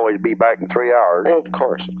 I can always be back in 3 hours. Oh, of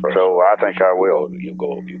course. So I think I will. You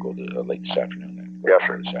go late this afternoon then? Yes,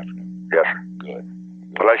 sir. This afternoon? Yes, sir. Good.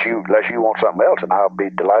 Unless you want something else, and I'll be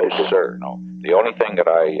delighted to. Sir, no. The only thing that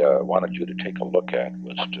I wanted you to take a look at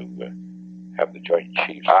was to have the Joint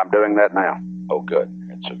Chiefs. I'm doing that now. Oh, good.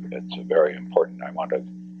 It's a very important. I want to,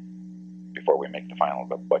 before we make the final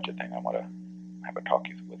budget thing, I want to have a talk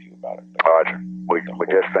with you about it. All right, sir. We're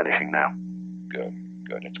just finishing now.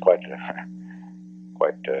 Good. It's quite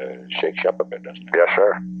shakes you up a bit, doesn't it? Yes,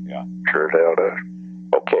 sir. Yeah. Sure as hell does.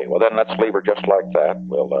 Okay, well then let's leave her just like that.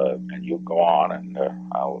 We'll and you go on, and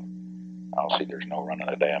I'll see there's no running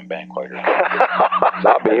the damn bank while you're so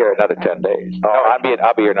I'll be here another 10 days. No, I'll be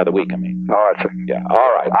here another week. I mean. All right, sir. Yeah.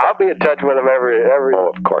 All right. I'll be in touch with him every. Oh,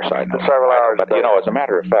 of course I know. Several hours. But you know, as a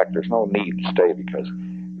matter of fact, there's no need to stay because,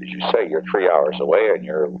 as you say, you're 3 hours away, and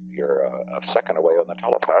you're a second away on the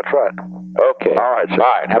telephone. That's right. Okay. All right, sir.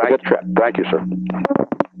 Fine. Have a good trip. Thank you, sir.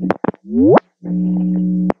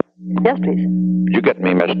 Yes, please. You get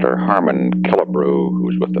me Mr. Harmon Killebrew,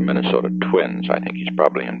 who's with the Minnesota Twins. I think he's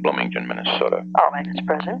probably in Bloomington, Minnesota. All right, Mr.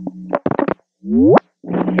 President.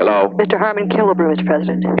 Hello? Mr. Harmon Killebrew, Mr.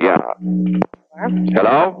 President. Yeah.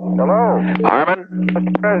 Hello? Hello. Harmon?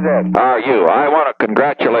 Mr. President. How are you? I want to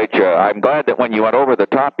congratulate you. I'm glad that when you went over the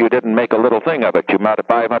top, you didn't make a little thing of it. You mounted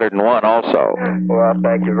 501 also. Well,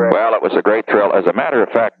 thank you very much. Well, it was a great thrill. As a matter of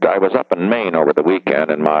fact, I was up in Maine over the weekend,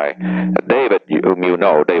 and my David, whom you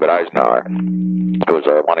know, David Eisenhower, who was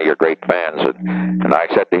one of your great fans, and I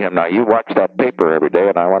said to him, now you watch that paper every day,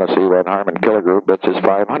 and I want to see when Harmon Killebrew gets his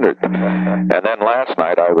 500. And then last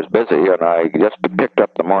night I was busy, and I just picked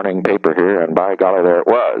up the morning paper here, and by golly, there it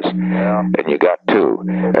was. Yeah. And you got two.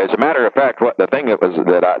 As a matter of fact, what the thing that was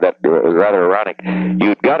rather ironic,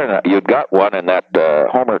 you'd got one in that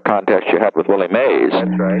homer contest you had with Willie Mays.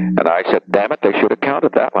 That's right. And I said, damn it, they should have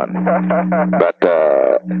counted that one.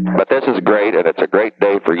 But this is great, and it's a great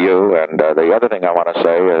day for you. And the other thing I want to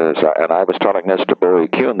say is, and I was telling this to Bowie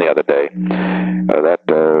Kuhn the other day, that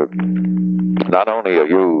not only are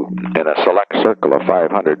you in a select circle of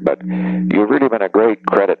 500, but you've really been a great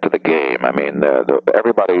credit to the game. I mean,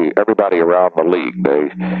 everybody around the league,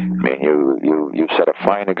 you set a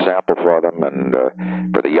fine example for them and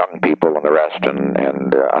for the young people and the rest. And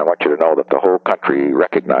I want you to know that the whole country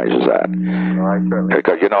recognizes that.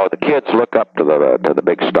 Because you know the kids look up to the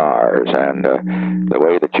big stars, and the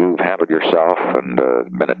way that you've handled yourself and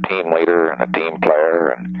been a team leader and a team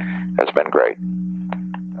player, and has been great.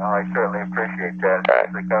 Well, I certainly appreciate that,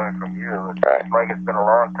 especially coming from you. It's like it's been a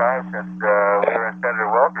long time since we were in Senator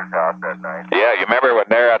Welker's house that night. Yeah, you remember when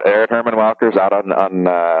they're at Herman Welker's out on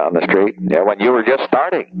the street? Yeah, when you were just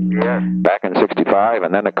starting. Yes. Back in '65,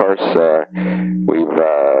 and then of course we've.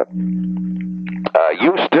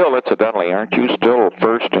 You still, incidentally, aren't you still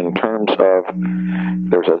first in terms of?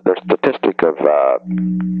 There's a statistic of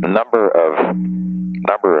number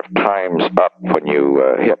of times up when you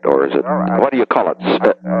hit, or is it? What do you call it?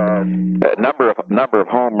 Number of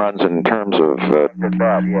home runs in terms of.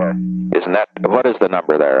 Yes. Isn't that what is the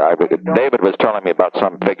number there? David was telling me about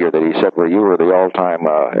some figure that he said where you were the all-time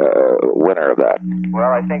winner of that.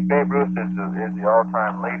 Well, I think Babe Ruth is the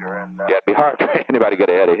all-time leader, and yeah, it'd be hard for anybody to get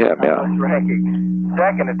ahead of him. Yeah. Ranking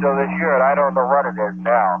second until this year, and I don't know what it is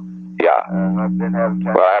now. Yeah. I've been having.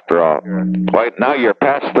 Well, after all, wait, now you're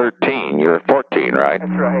past 13. You're 14, right?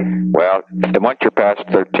 That's right. Well, once you're past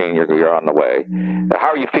 13, you're on the way.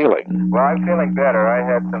 How are you feeling? Well, I'm feeling better. I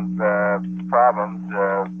had some problems.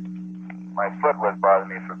 My foot was bothering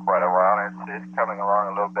me for quite a while, and it's coming along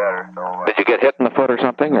a little better. So. Did you get hit in the foot or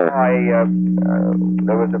something, or?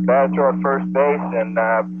 There was a bad throw at first base, and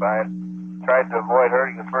I tried to avoid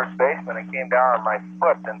hurting the first baseman. It came down on my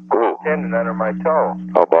foot and put a tendon under my toe.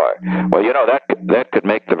 Oh boy! Well, you know that could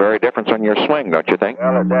make the very difference on your swing, don't you think?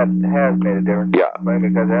 Well, that has made a difference. Yeah.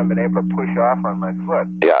 Because I haven't been able to push off on my foot.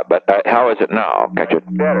 Yeah, but how is it now? Can't you?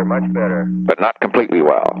 Better, much better. But not completely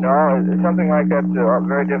well. No, something like that's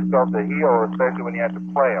very difficult to heal, especially when you have to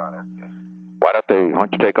play on it. Why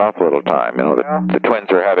don't you take off a little time? You know, the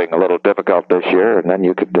Twins are having a little difficult this year, and then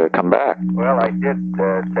you could come back. Well, I did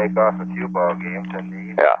take off a few ball games, and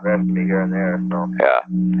he rested me here and there. So. Yeah.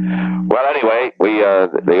 Well, anyway,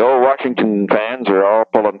 the old Washington fans are all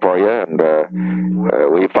pulling for you, and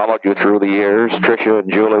we followed you through the years. Tricia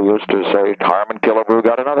and Julie used to say, Harmon, Killebrew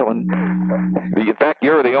got another one. In fact,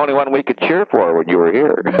 you were the only one we could cheer for when you were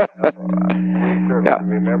here. We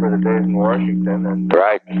certainly remember the days in Washington, and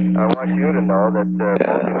right. I want you to know that both you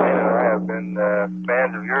and I have been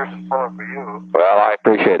fans of yours and pulling for you. Well, I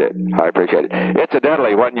appreciate it.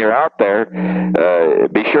 Incidentally, when you're out there,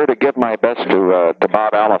 be sure to give my best to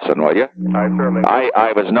Bob Allison, will you? I certainly will.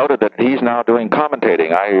 I was noted that he's now doing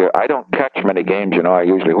commentating. I don't catch many games, you know. I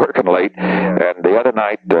usually working late. Yeah. And the other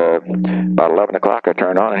night, about 11 o'clock, I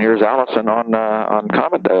turned on, and here's Allison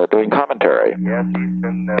doing commentary. Yes, he's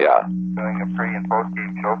been doing a pre- and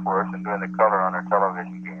post-game show for us and doing the color on our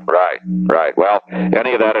television game. Right. Well,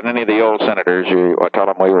 any of that and any of the old senators, you tell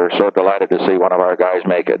them we were so delighted to see one of our guys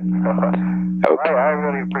make it. Okay. I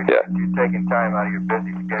really appreciate you taking time out of your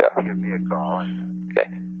busy schedule to give me a call. Okay.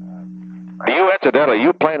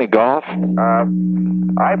 You play any golf?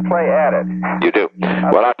 I play at it. You do?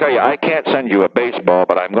 Well, I'll tell you, I can't send you a baseball,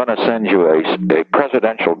 but I'm going to send you a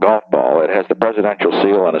presidential golf ball. It has the presidential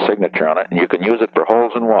seal and a signature on it, and you can use it for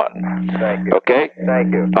holes in one. Thank you. Okay?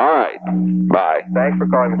 Thank you. All right. Bye. Thanks for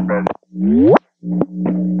calling, Mr. President.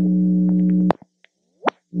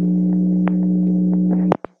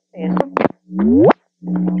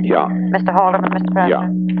 Yeah. Mr. Haldeman, Mr. President.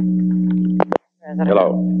 Yeah.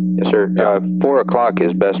 Hello. Yes, sir. 4 o'clock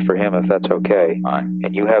is best for him, if that's okay. All right.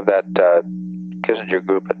 And you have that Kissinger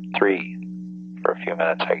group at 3 for a few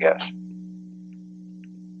minutes, I guess.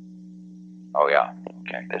 Oh, yeah.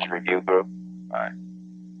 Okay. This review group. All right.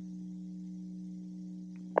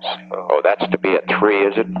 So, that's to be at 3,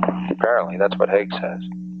 is it? Apparently, that's what Haig says.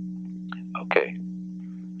 Okay.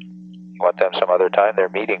 You want them some other time? They're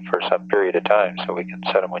meeting for some period of time, so we can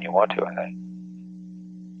set them when you want to, I think.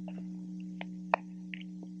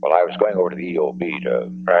 Well, I was going over to the EOB to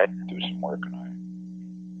do some work, and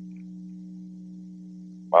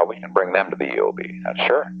well, we can bring them to the EOB. That's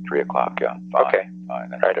sure. 3 o'clock, yeah. Fine. Okay. Fine.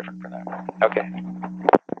 That's very different for them. Okay.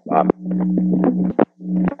 No?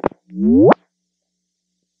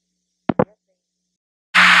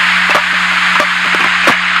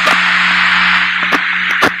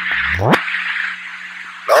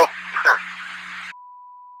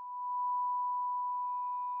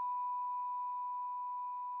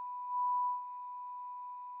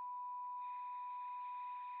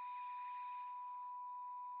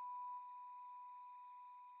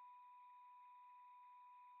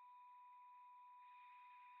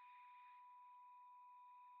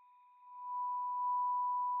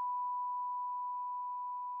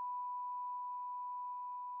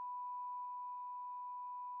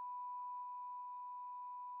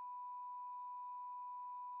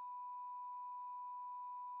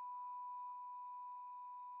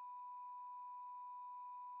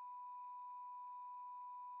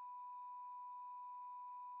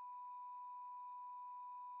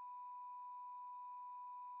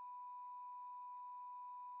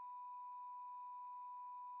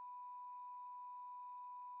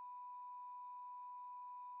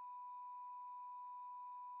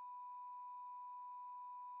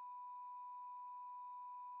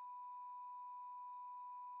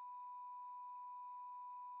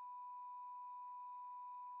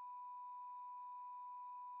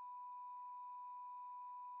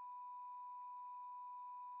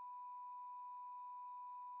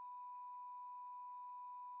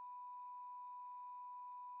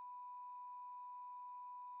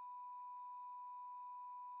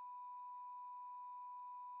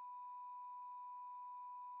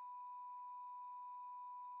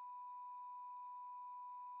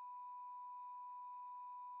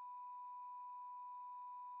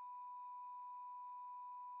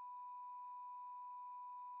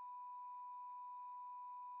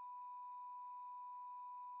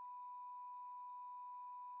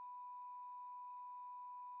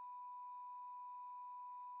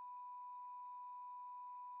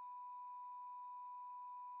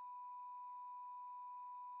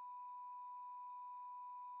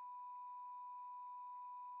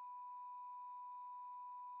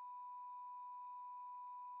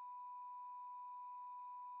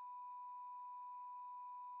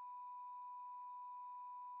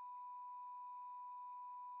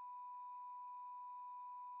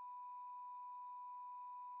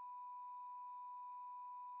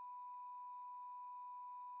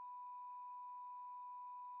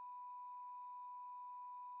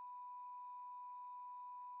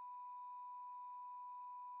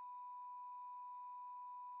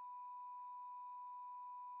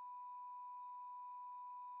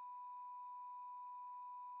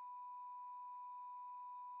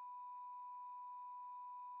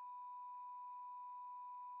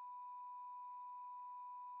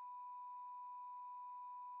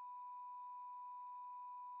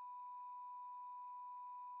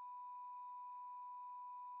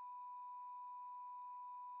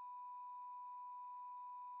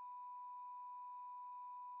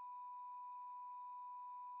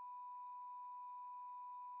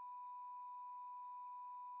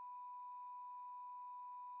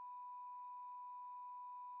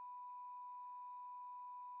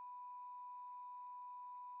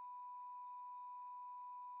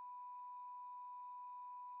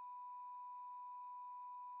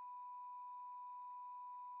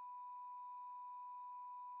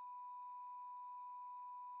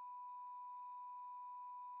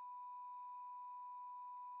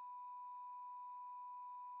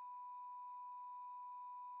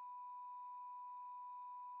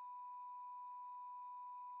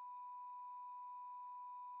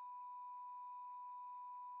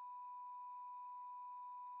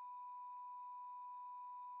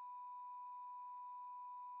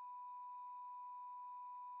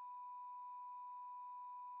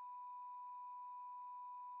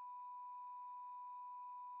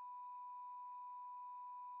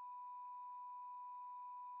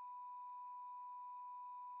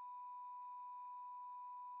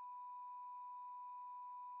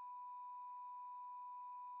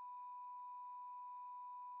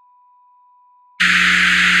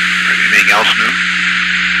 else new?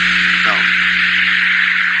 No.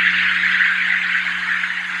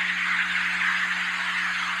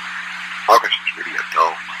 August is really a dull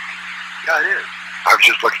month. Yeah, it is. I was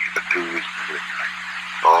just looking at the news and everything.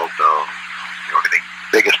 It's all dull. The only thing,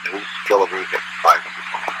 biggest news, Killebrew hit 500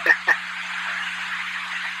 points.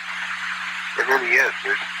 It really is.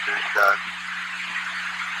 There's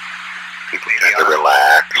people tend to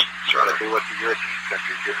relax. Sort of do what the European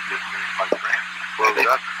countries do, just like France. Close it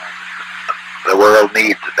up. The world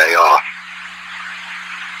needs a day off.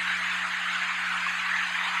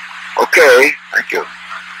 Okay, thank you.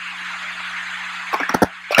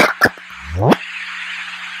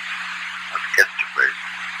 Let's get to please.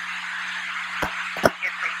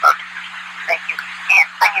 Yes, please. Thank you. And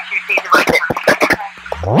I guess you see the right.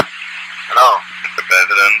 Hello. Mr.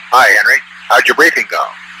 President. Hi, Henry. How'd your briefing go?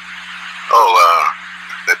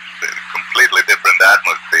 It's a completely different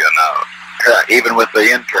atmosphere now. Even with the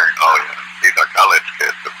intern. Oh, yeah. These are college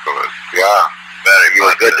kids, of course. Yeah. Very You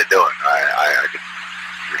were good positive. to do it. I could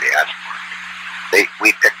really ask for it. We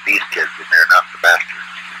picked these kids, and they're not the bastards.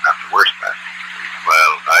 They're not the worst bastards.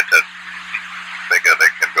 Well, I just figure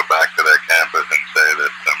they can go back to their campus and say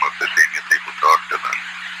that some of the senior people talked to them.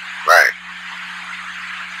 Right.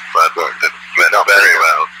 But it went very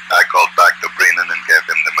well. I called back to Brennan and gave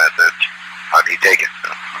him the message. How'd he take it?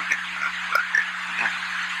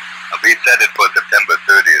 We said it for September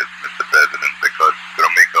 30th, Mr. President, because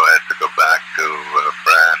Gromyko had to go back to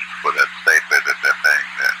France for that state visit they're paying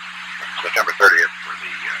there. September 30th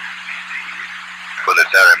for the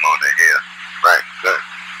ceremony here. Right, good.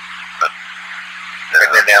 And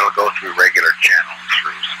then that'll go through regular channels.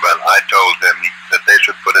 Well, I told them that they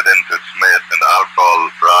should put it into Smith, and I'll call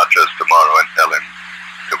Rogers tomorrow and tell him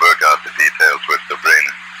to work out the details with the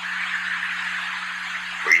Brennan.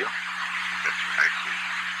 Will you? That's right.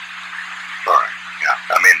 Sorry.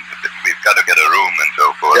 Yeah. I mean, we've got to get a room and so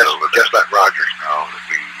forth over there. Just let Rogers know that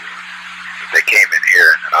that they came in here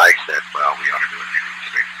and that I said, well, we ought to do it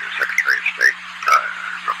through the Secretary of State.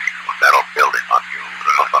 That'll build him up. You'll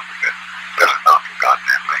up a bit. Just not forgotten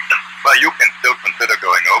that thing. Well, you can still consider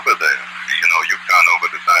going over there. You know, you've gone over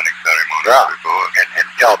the signing ceremony before. And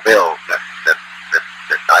tell Bill that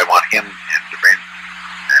I want him and to bring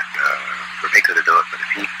Gromyko to do it, but if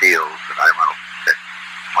he feels that I want that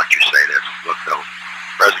once you say this, look, Bill,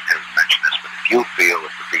 the President hasn't mentioned this, but if you feel it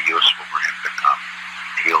would be useful for him to come,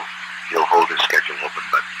 he'll hold his schedule open,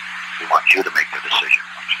 but we want you to make the decision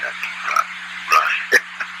once that comes out. Right.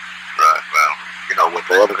 Right, well. You know, with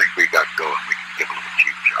the other things we got going, we can give a little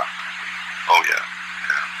cheap shot. Oh, yeah.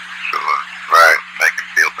 Yeah, sure. Right. Make him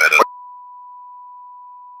feel better.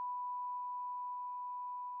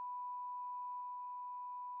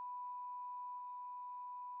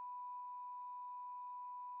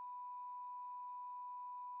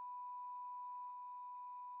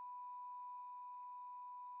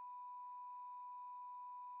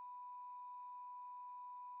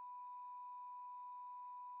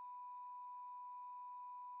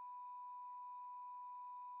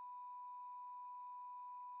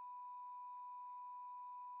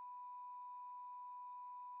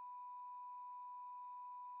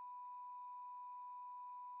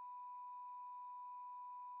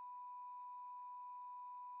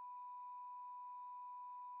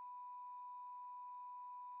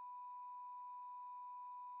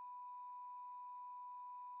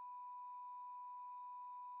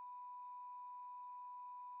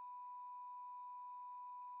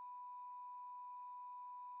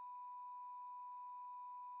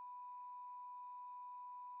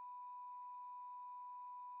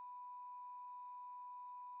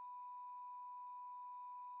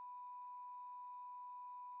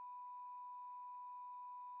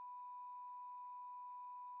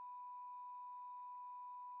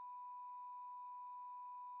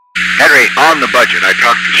 Henry, on the budget, I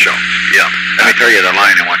talked to Shultz. Yeah. Let me tell you the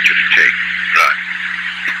line I want you to take. Right.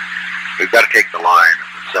 We've got to take the line of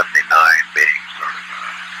the 79 being sort of,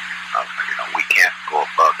 we can't go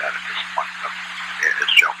above that at this point. As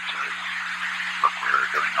Shultz says, look, we're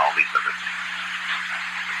doing all these other things.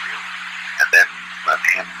 And then let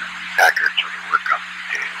him and Packard sort of work out the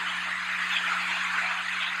details.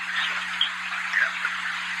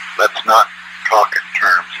 Let's not talk in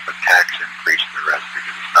terms of a tax increase and the rest,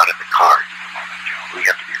 because it's not in the cards at the moment, Joe. We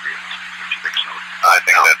have to be realistic. Don't you think so? I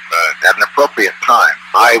think that's right. At an appropriate time,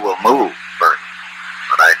 I will move further.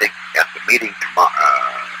 But I think at the meeting tomorrow,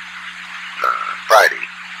 Friday,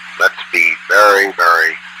 let's be very,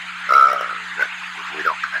 very, that we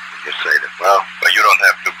don't connect. We just say that, well... But you don't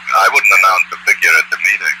have to... I wouldn't announce the figure at the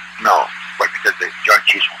meeting. No, but because the Joint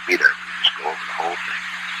Chiefs won't be there, we just go over the whole thing.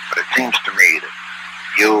 But it seems to me that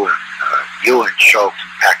you and You and Shultz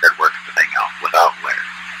and Packard worked the thing out without Laird.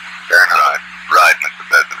 Fair enough. Right, Mr.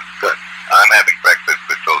 President. Good. I'm having breakfast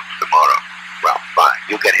with Shultz tomorrow. Well, fine.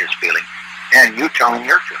 You get his feeling, and you tell him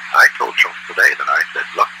your feeling. I told Shultz today that I said,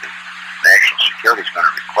 look, the national security is going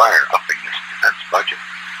to require upping this defense budget.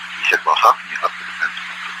 He said, well, how can you up the defense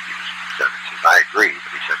budget? He said, I agree,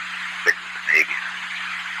 but he said, stick with the Navy.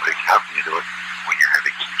 But he said, how can you do it when you're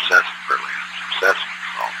having success in Berlin, success in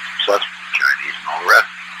Rome, success with the Chinese and all the rest?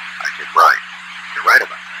 I said, right. You're right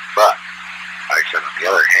about that. But I said, on the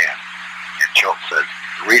other hand, and Shultz says,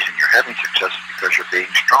 the reason you're having success is because you're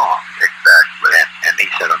being strong. Exactly. And he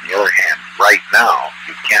said, on the other hand, right now,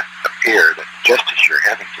 you can't appear that just as you're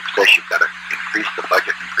having success, you've got to increase the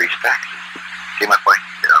budget, increase taxes. See my point?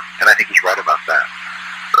 Yeah. And I think he's right about that.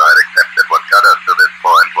 Right, except that what got us to this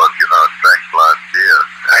point was our strength last year.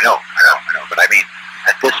 I know. But I mean,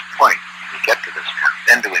 at this point, we get to this point,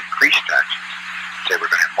 then to increase taxes, say we're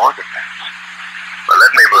going to have more defense. Well,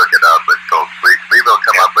 let me work it out with Shultz. We will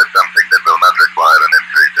come up with something that will not require an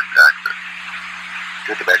increase in taxes.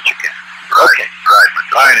 Do the best you can. Right. Okay. Right,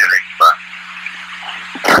 Mr. Fine, Henry. Fine.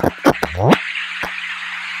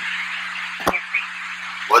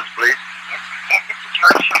 Woods, please. Yes, and this is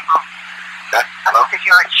George Schultz. Hello? This is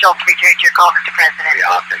George Schultz. Returned your call, Mr. President.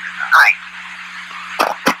 Yeah, I'll take it now. Hi.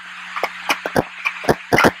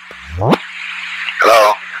 Hello?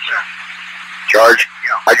 Yes, sir. George?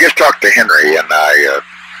 I just talked to Henry, and I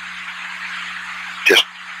just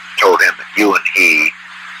told him that you and he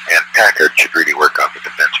and Packard should really work on the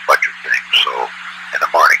defense budget thing. So in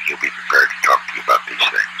the morning, he'll be prepared to talk to you about these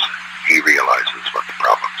things. He realizes what the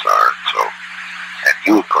problems are. And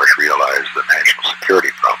you, of course, realize the national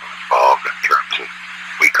security problem involved in terms of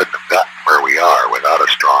we couldn't have gotten where we are without a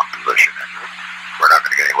strong position. And we're not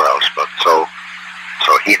going to get anywhere else. But so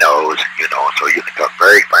he knows, and you know, so you can talk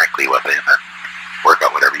very frankly with him and work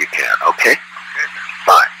out whatever you can. Okay?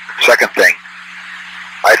 Fine. Second thing,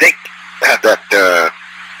 I think that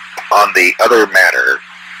on the other matter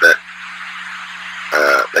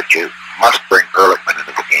that you must bring Ehrlichman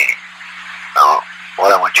into the game. Now,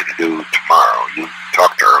 what I want you to do tomorrow, you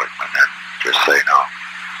talk to Ehrlichman and just say, no,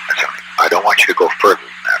 I don't want you to go further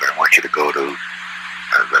than that. I want you to go to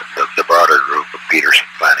the broader group of Peterson,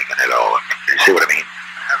 Flanagan, et al. You see what I mean?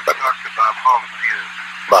 I haven't talked to Bob Haldeman either.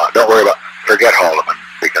 Well, don't worry about, forget Haldeman,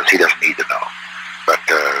 because he doesn't need to know. But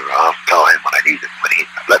I'll tell him when I need it, when he,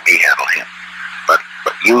 let me handle him. But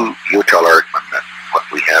you tell Ehrlichman that what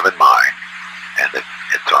we have in mind, and that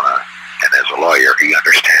it's on a, and as a lawyer, he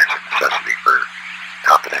understands the necessity for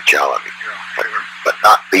confidentiality, but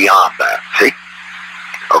not beyond that. See?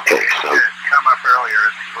 Okay, so. Come up earlier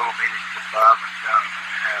in these little meetings that Bob and John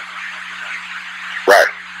have on Monday night.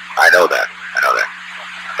 Right, I know that.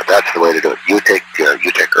 But that's the way to do it. You take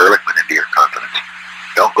Ehrlichman into your confidence.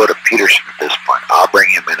 Don't go to Peterson at this point. I'll bring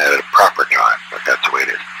him in at a proper time, but that's the way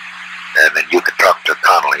it is. And then you can talk to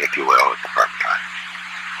Connally, if you will, at the proper time.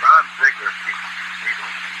 Ron Ziegler keeps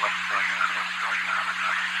needling me what's going on.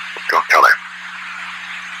 Don't tell him.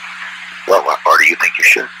 Well, or do you think you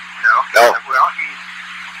should? No. Well, he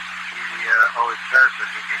always says that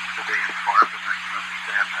he needs to be informed, and I can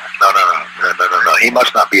understand that. No. He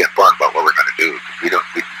must not be informed about what we're going to do. We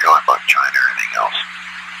can tell him about China or anything else.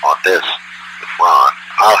 On this, with Ron,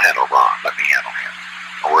 I'll handle Ron. Let me handle him.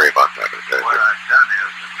 Don't worry about that. What I've done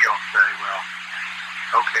is that he'll say, well,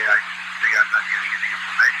 okay, I see I'm not getting any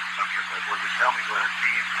information from you, but will you tell me what it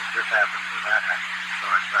means if this happens or that happens? So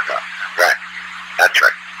I try to... Right. That's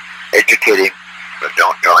right. Educate him, but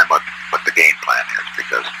don't tell him what the game plan is,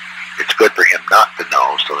 because it's good for him not to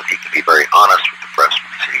know so that he can be very honest with the press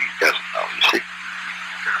when he doesn't know, you see?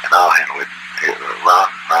 And I'll handle it.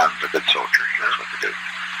 Ron's a good soldier. He knows what to do.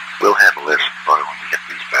 We'll handle this probably when we get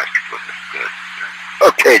these bastards with it. Good.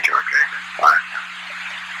 Okay, George. Fine.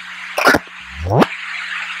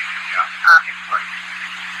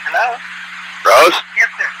 Hello? Rose? Yes,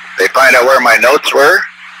 sir. They find out where my notes were?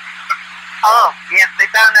 Oh, yes, they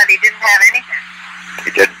found that he didn't have anything. He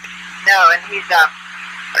didn't? No, and he's,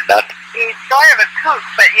 Not? he's sort of a kook,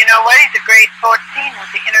 but you know what? He's a grade 14 with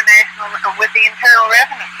the Internal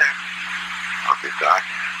Revenue Service. Okay, Doc.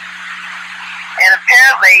 And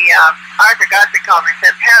apparently, Arthur Godfrey called me and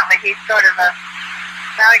said apparently he's sort of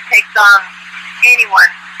now he takes on anyone,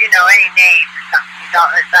 you know, any name or something.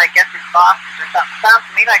 I guess his bosses or something. Sounds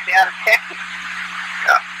to me like they ought to check him.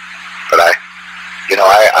 Yeah. But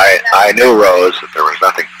I knew, Rose, that there was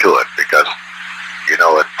nothing to it, because, you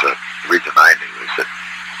know, the reason I knew is that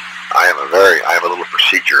I have a little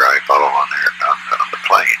procedure I follow on the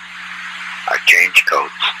plane. I change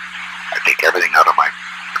coats. I take everything out of my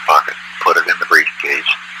pocket, put it in the briefcase,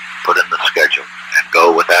 put in the schedule, and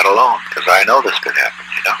go with that alone, because I I know this could happen,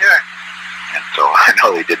 you know? Sure. And so I know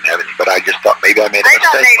they didn't have any, but I just thought maybe I made a mistake. I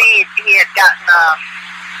thought maybe he had gotten,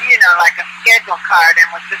 you know, like a schedule card and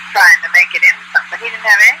was just trying to make it into something, but he didn't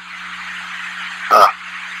have any. Huh.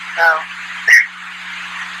 So,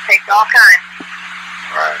 takes all kinds.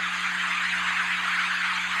 Right.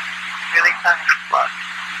 Really funny. Fun.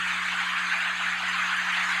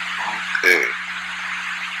 Okay.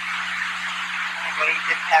 Anyway, he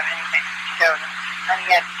didn't have anything to show them. And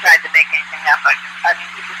he hadn't tried to make anything up. I mean,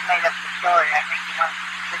 he just made up the story. I think he wanted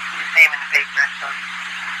to put his name in the paper, so.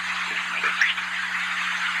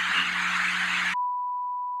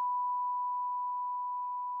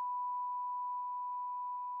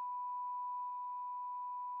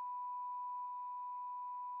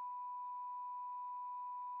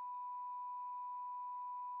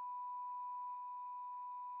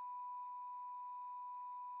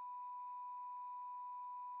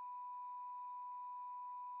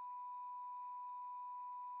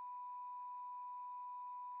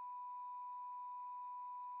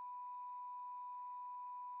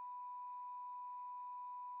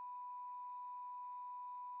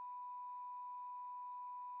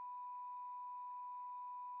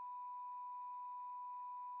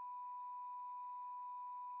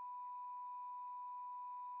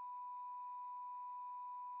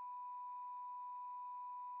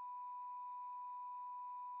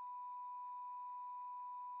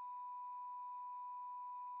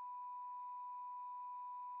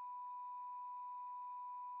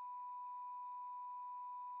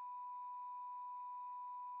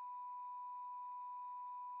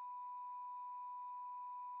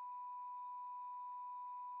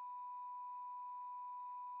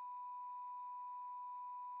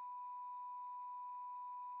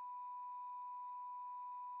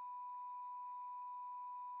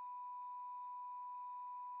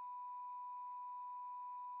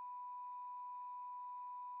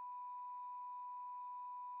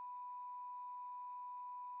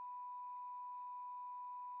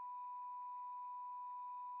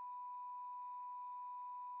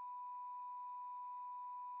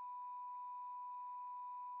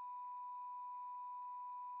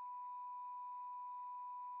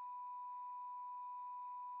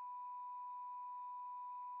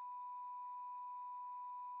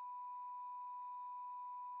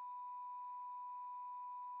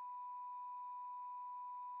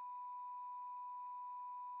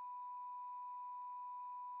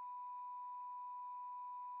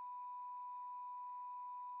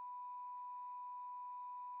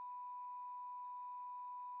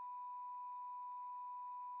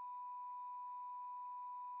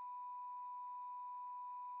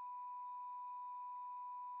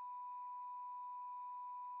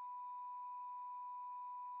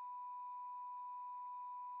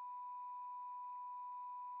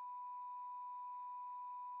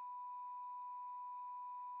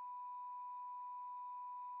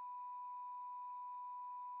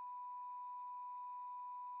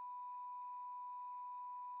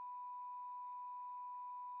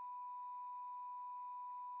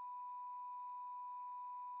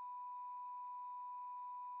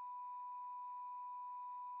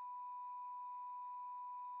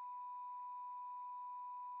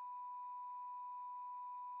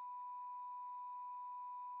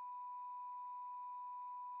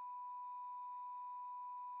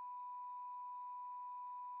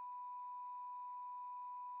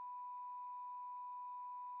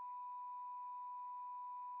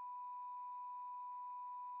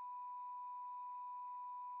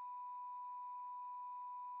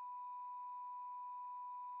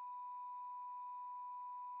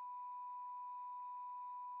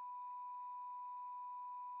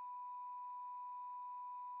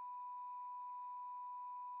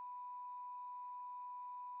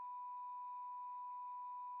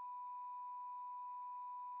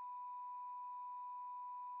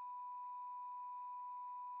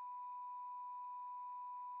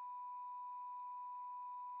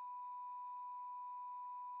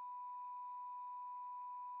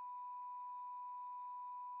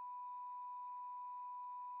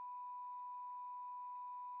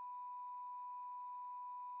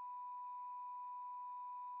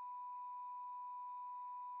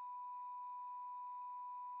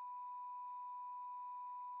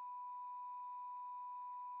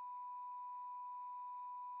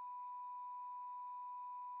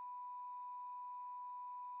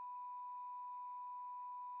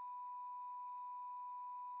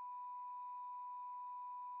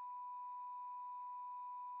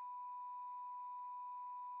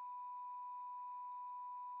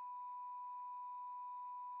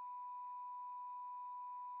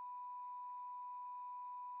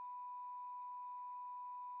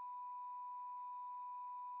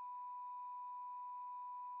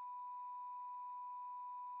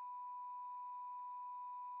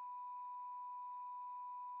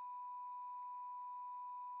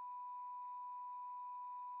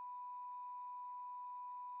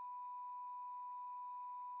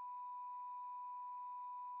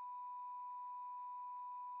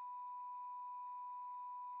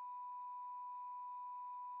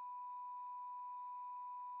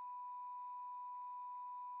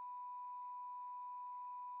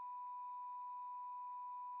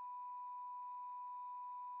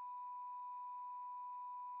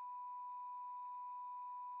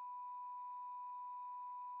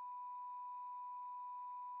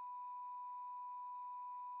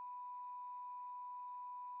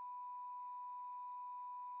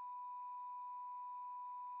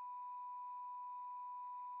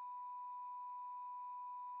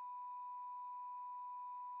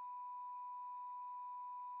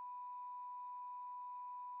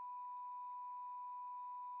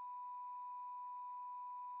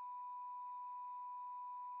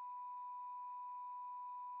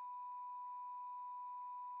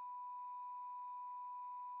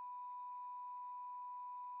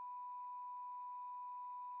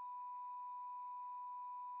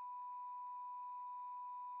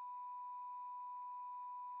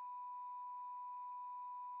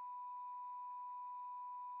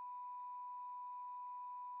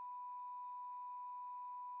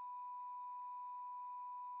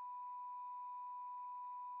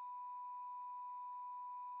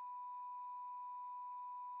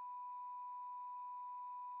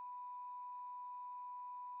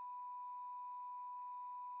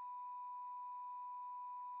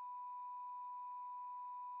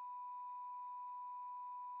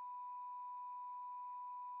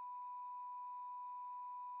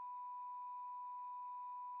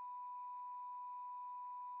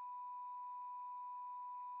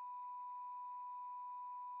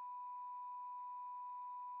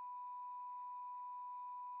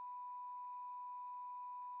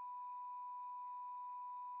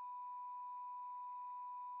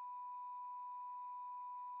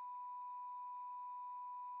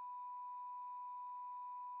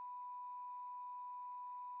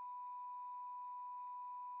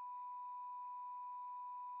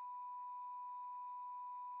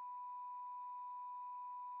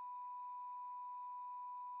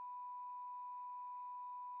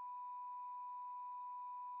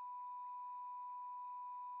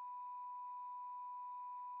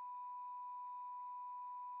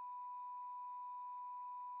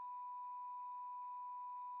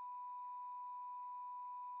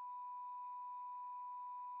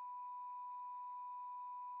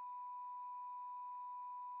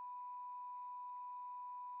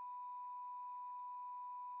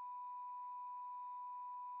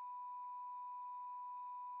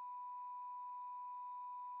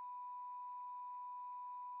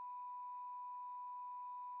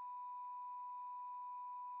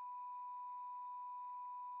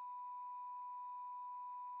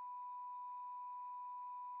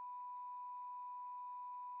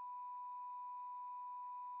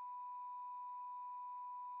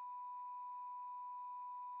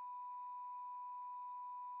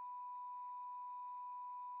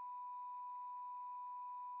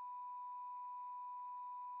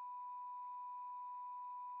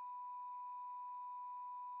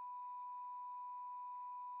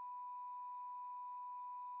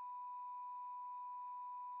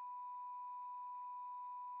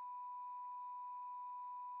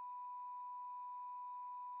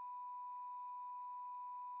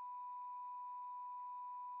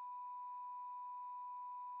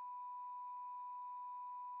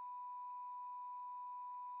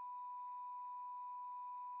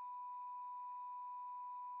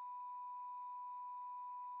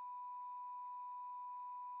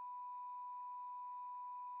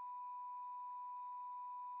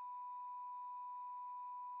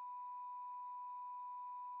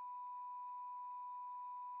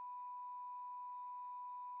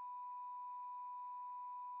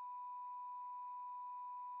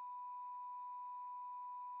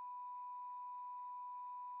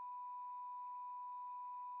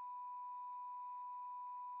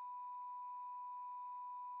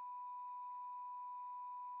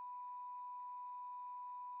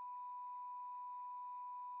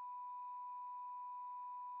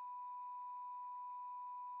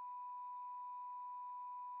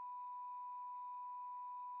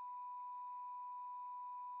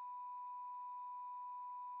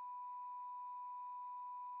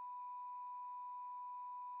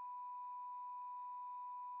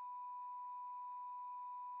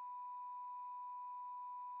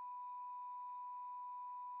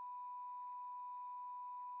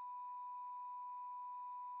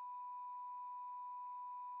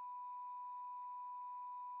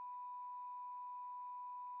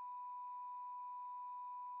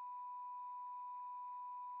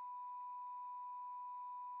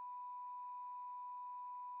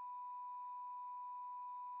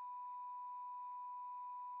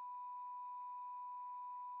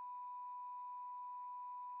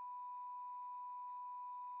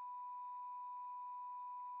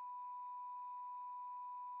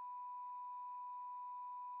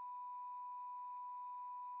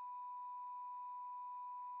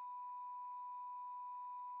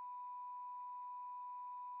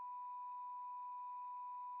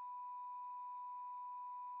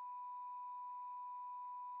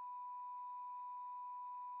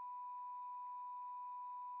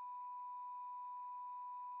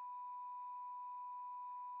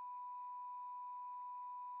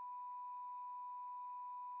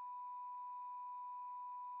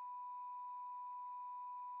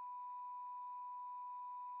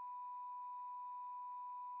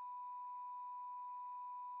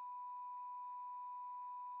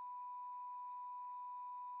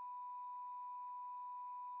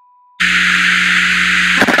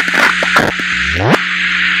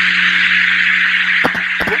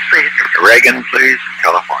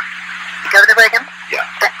 Governor Reagan? Yeah.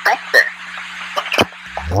 Thanks, sir.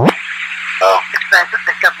 Oh. It's present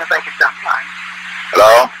that Governor Reagan's online.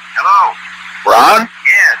 Hello? Hello. Ron?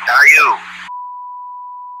 Yes, how are you?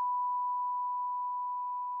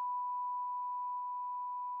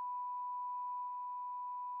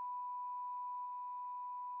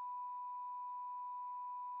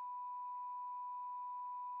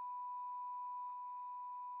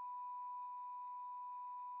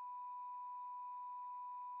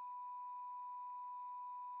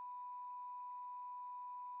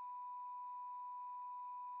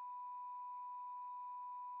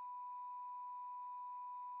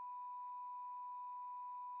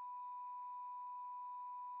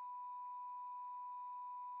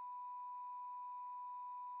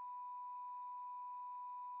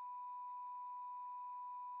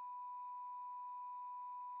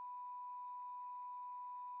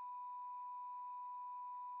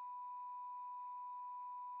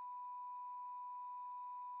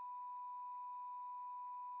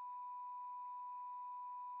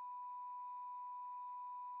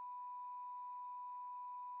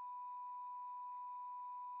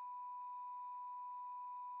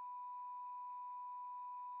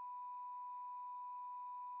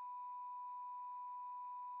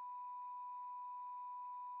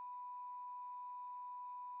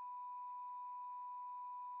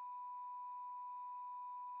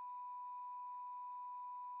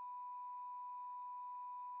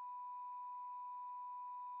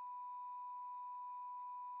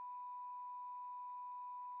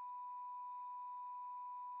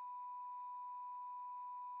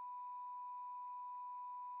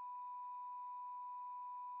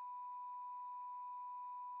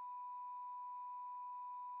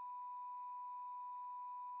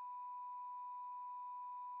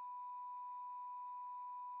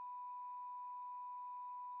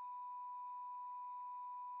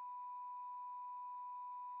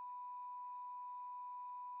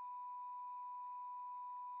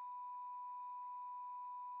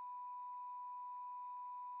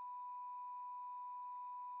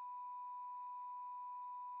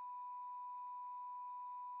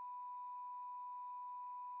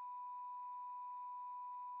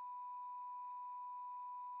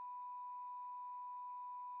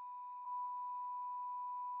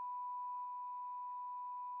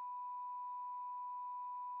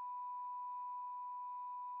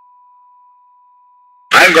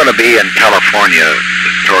 I'm going to be in California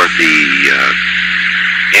toward the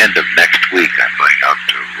end of next week. I'm going out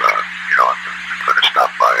to, I'm going to stop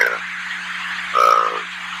by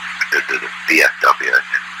the VFW in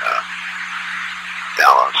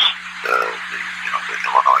Dallas, the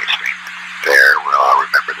Illinois State Fair. Well, I'll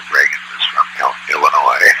remember that Reagan was from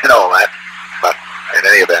Illinois and all that. But in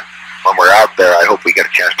any event, when we're out there, I hope we get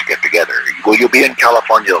a chance to get together. Will you be in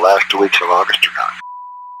California the last 2 weeks of August or not?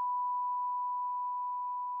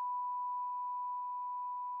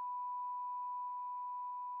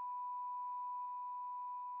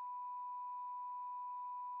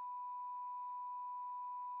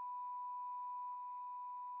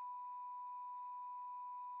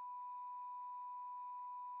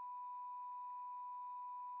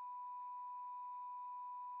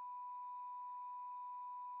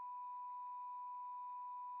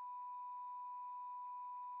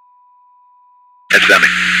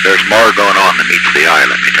 Incidentally, there's more going on than meets the eye,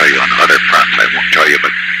 let me tell you, on other fronts. I won't tell you,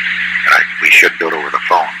 but we should do it over the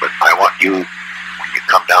phone. But I want you, when you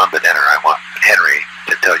come down to dinner, I want Henry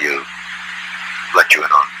to tell you, let you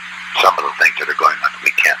in on some of the things that are going on that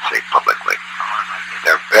we can't say publicly.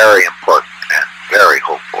 They're very important and very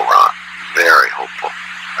hopeful, Ron. Very hopeful.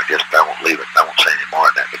 I won't leave it. I won't say any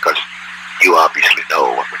more on that because you obviously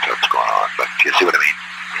know what's going on. But you see what I mean?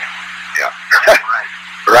 Yeah. Right.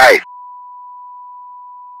 Right.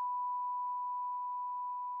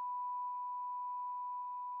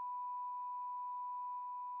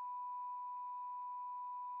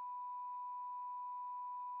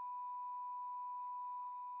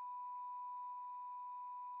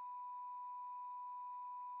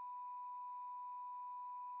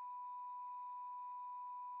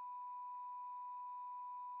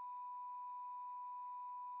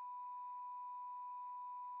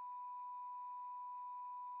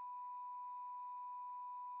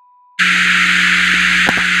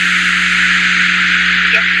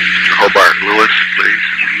 Hobart Lewis, please,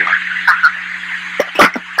 New York.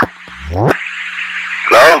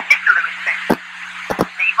 Hello?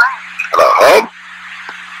 Hello, home?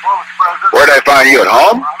 Where'd I find you, at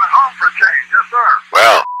home? I'm at home for a change, yes, sir.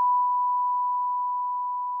 Well,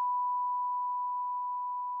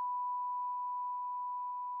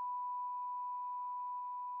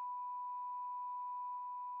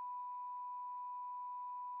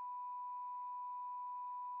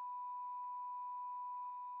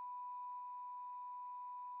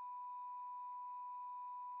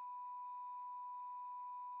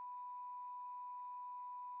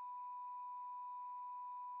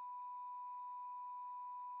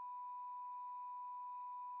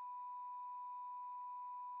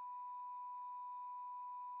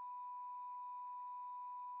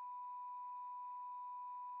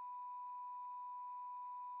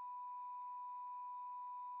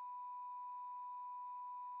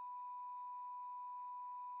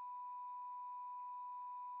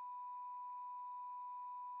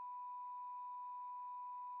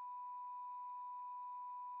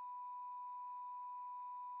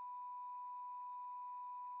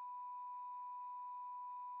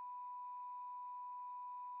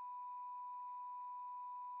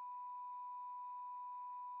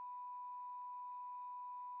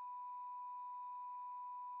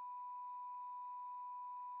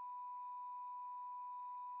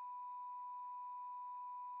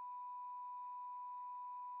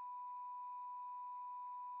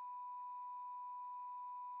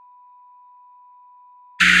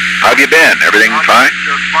 How have you been? Everything fine?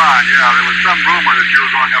 Just fine, yeah. There was some rumor that you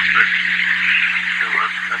were going up to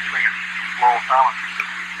that thing at Lowell Talent this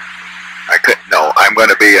weekend. I couldn't. No, I'm going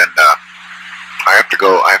to be in. I have to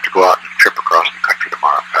go out and trip across the country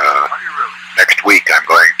tomorrow. Are you really? Next week, I'm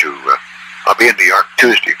going to. I'll be in New York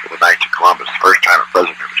Tuesday for the Knights of Columbus. The first time a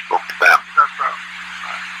president ever spoke to them. That's right.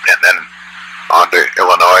 And then on to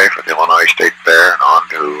Illinois for the Illinois State Fair, and on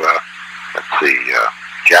to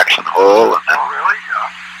Jackson Hole, and then. Oh, really? Yeah.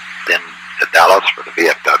 Then to Dallas for the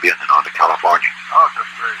VFW, and then on to California. Oh,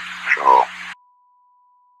 that's great. So.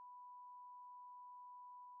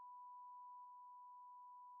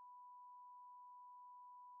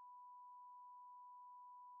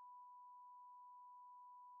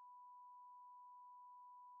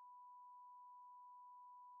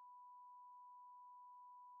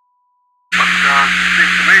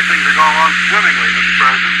 Seems to me things are going along swimmingly, Mr.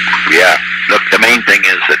 President. Yeah. Look, the main thing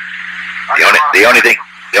is that the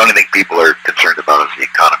only thing people are concerned about is the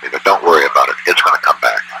economy, but don't worry about it. It's going to come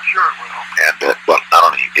back. I'm sure it will. And well, not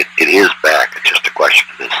only it is back. It's just a question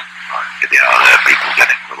of this. You know, people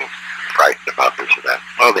getting a little frightened about this or that.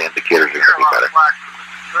 Well, the indicators are going to be better.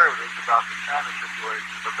 Conservatives about the China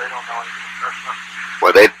situation, but they don't know anything. That's nothing.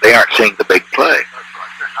 Well, they aren't seeing the big play. That's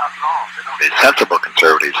right. They're not at all. They don't. The sensible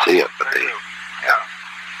conservatives see it, but they do. Yeah.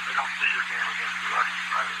 They don't see your game against the Russians,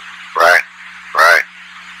 right? Right.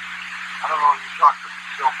 I don't know if you talked to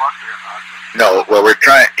Bill Buckley or not. No, well, we're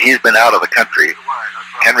trying. He's been out of the country.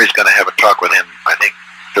 Henry's going to have a talk with him, I think,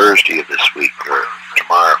 Thursday of this week or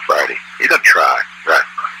tomorrow, Friday. He's going to try. Right.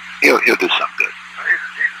 He'll do some good. He's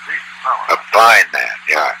a decent fellow. A fine man,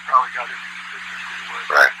 yeah. Probably got his constituency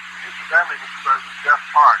away. Right. Incidentally, Mr. President, Jeff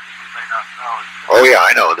Hart, you may not know. Oh, yeah,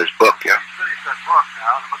 I know. This book, yeah. He's finished that book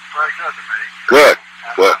now, and it looks very good to me. Good.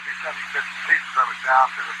 And Good. He's sending bits and pieces of it down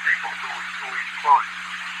to the people who he's quoting.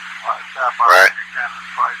 Staff Right. Buchanan and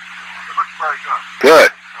Price. It looks very good.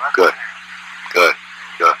 Good. So Good. Good.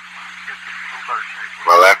 Good.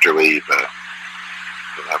 Well, after we'll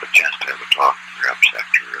have a chance to have a talk, perhaps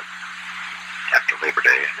after Labor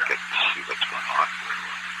Day, and get to see what's going on.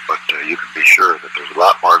 But you can be sure that there's a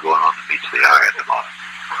lot more going on than meets the eye at the moment.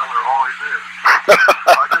 Well, there always is.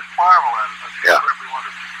 I just marvel at it.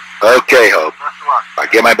 Yeah. Okay, Hope. Best of luck. I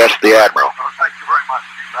give my best to the Admiral. Oh, thank you very much.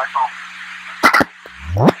 Be back home.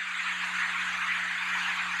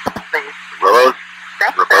 Please. Rose?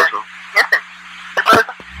 Yes, Roboso? Yes, sir.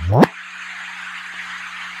 Roboso?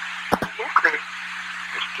 Yes, please.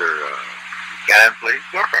 Mr. Buchanan, please?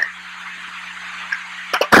 Yes, sir.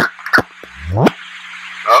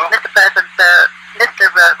 Oh? Mr. President, Mr.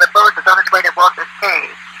 Roboso is on his way to Walter's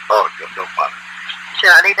Cave. Oh, don't bother. Should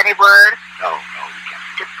I leave any word? No, you can't.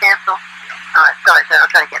 Just cancel? Yeah. All right, sorry, sir. I'll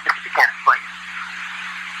try to get Mr. Buchanan for you.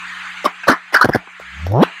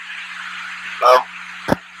 Hello?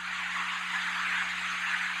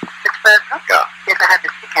 Mr. President? Yeah. Yes, I have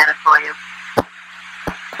Mr. Buchanan for you.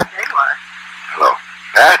 There you are. Hello?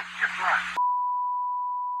 Pat? Yes, sir.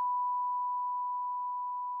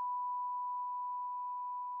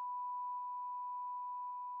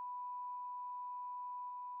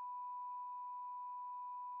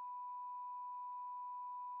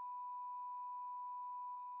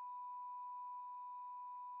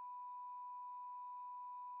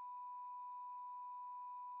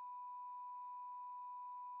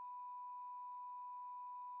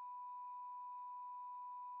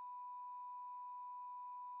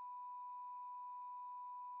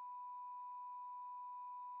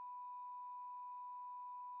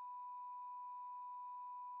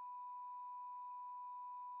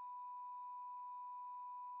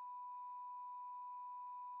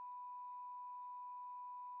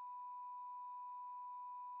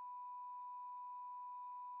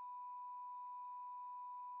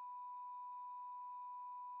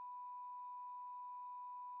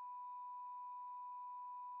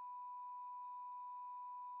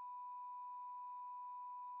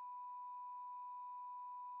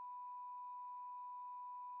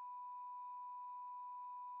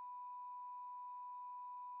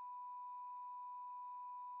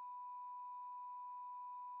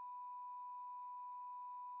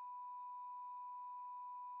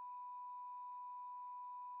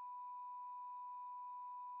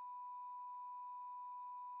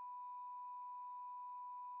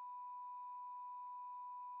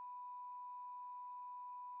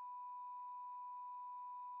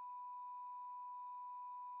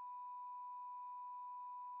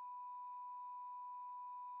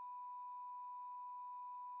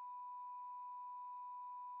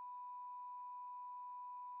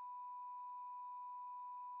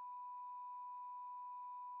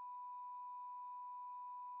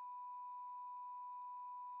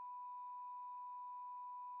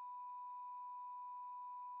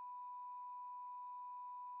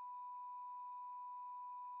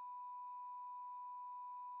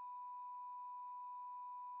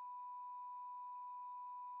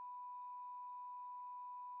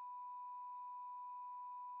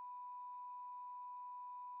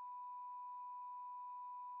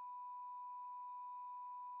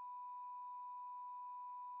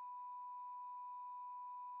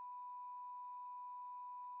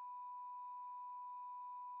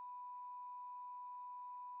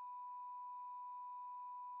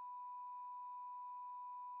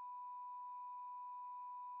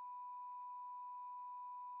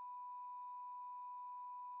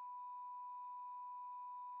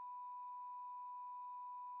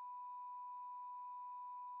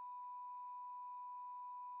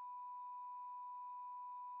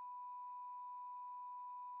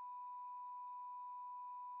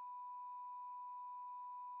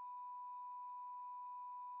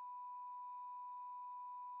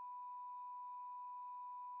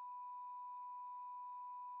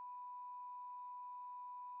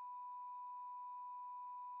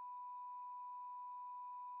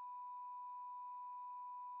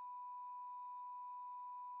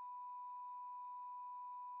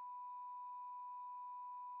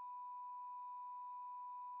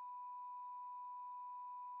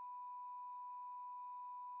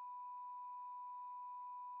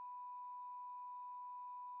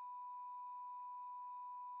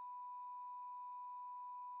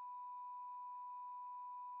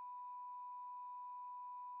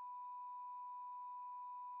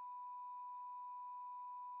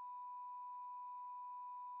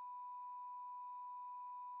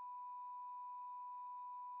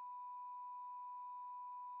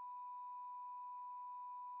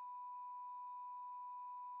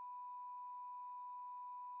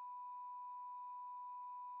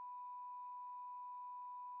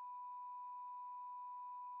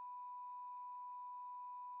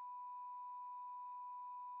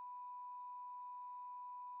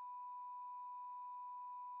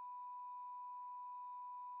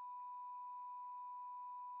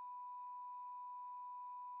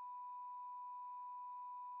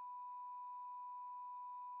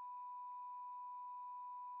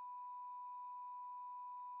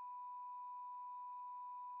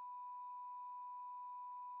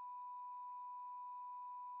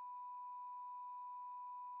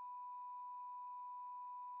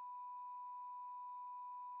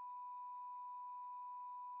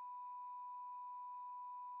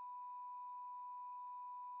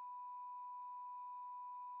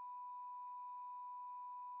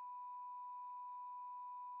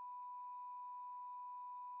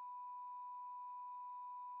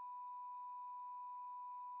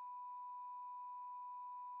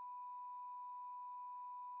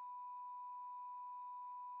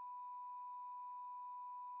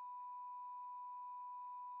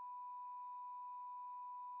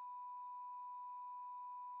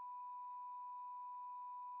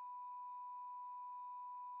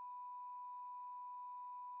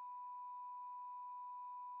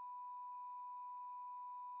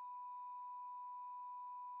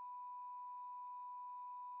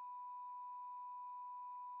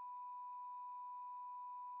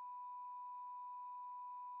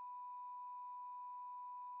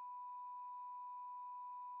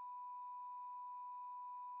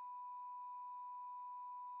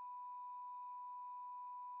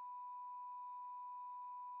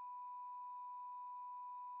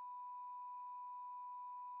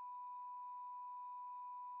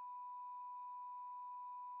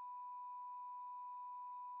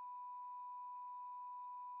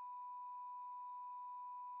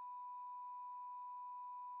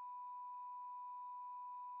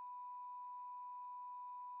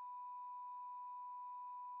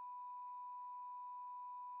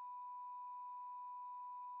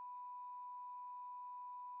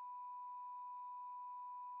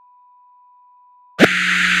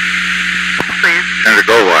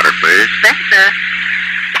 Thank you, sir.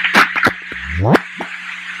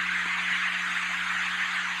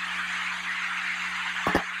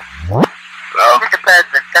 Hello? Mr.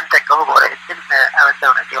 President, contact Goldwater. It's in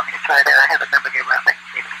Arizona. Do you want me to try that? I have a number here where I can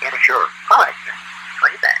see if I can get it. Sure. All right, sir. Call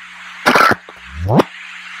you back.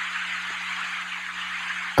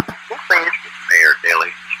 Yes, please. Mayor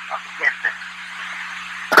Daley. Yes, sir.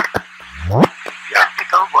 Yeah.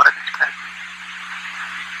 Contact Goldwater, Mr. President.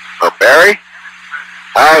 Oh, Barry?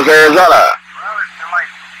 How's Arizona? Well, it's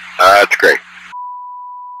delightful. That's great.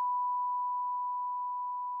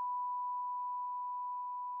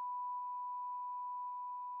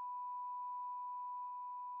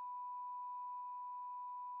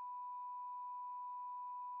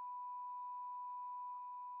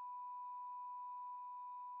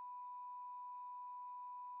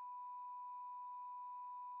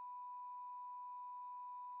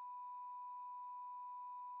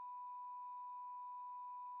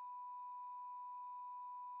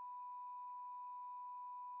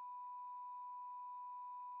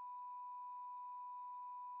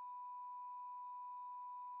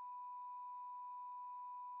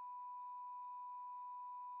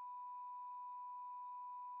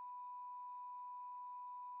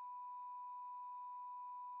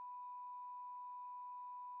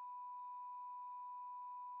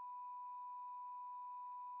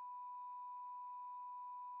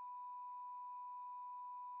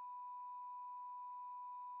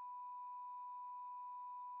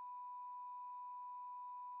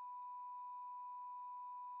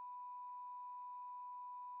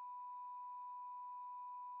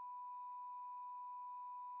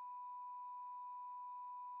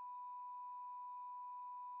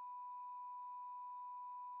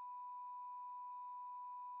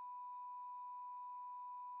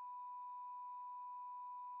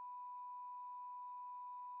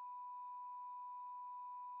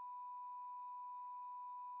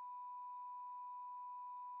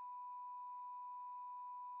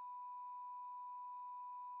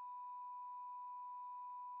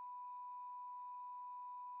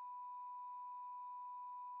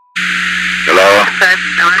 Hello?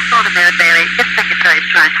 President, I told him Mayor Bailey. His secretary is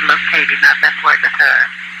trying to locate him. I've been working with her.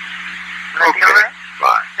 Will that be all right?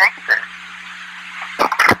 Fine. Thank you, sir.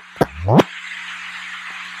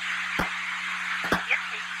 Yes,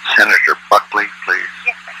 please. Senator Buckley, please.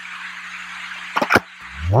 Yes, sir.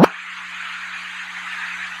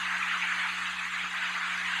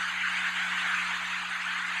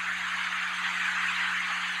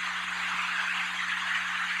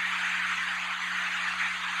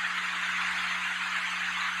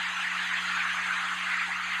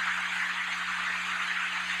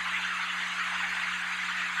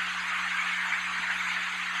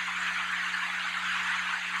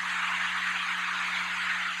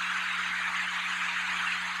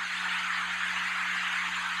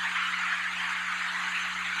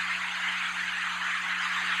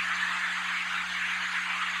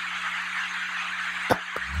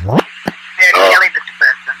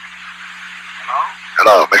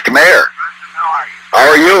 Hello, Mr. Mayor. How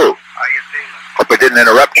are you? How you feeling? Hope I didn't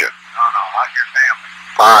interrupt you. No, how's your family?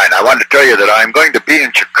 Fine. I wanted to tell you that I'm going to be in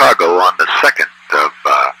Chicago on the 2nd of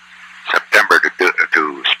September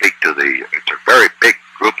to speak to it's a very big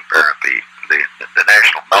group apparently, the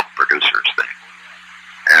National Milk Producers thing.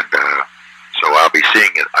 And so I'll be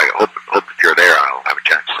seeing it. I hope if you're there, I'll have a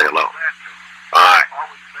chance to say hello. Bye.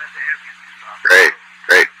 Great.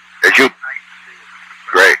 As you?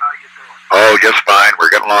 Great. Oh, just fine. We're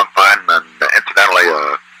getting along fine. And incidentally,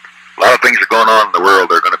 a lot of things are going on in the world.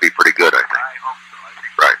 They're going to be pretty good, I think. I hope so. I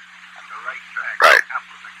think Right. on the right track. Right.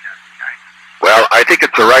 Compliment Well, I think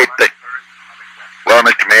it's the right thing. Well,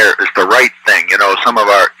 Mr. Mayor, it's the right thing. You know, some of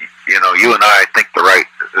our, you and I think the right,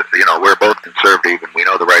 we're both conservative and we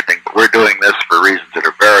know the right thing, but we're doing this for reasons that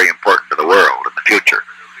are very important to the world in the future.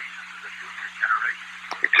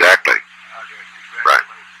 Exactly. Right.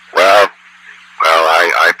 Well,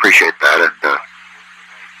 I appreciate that, and,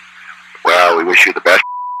 we wish you the best.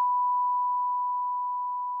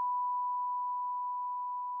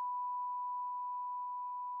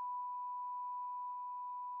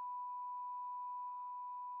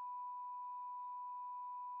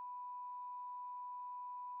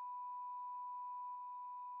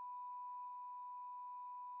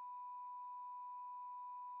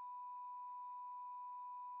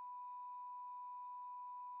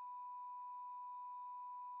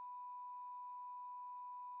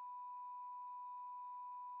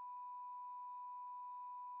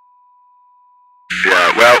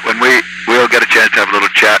 Yeah, well, when we'll get a chance to have a little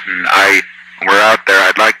chat, and when we're out there,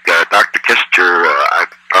 I'd like Dr. Kissinger,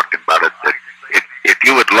 I've talked about it, that if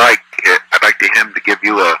you would like, I'd like him to give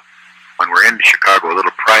you a when we're in Chicago, a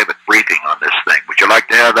little private briefing on this thing. Would you like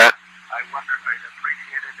to have that? I wonder, I'd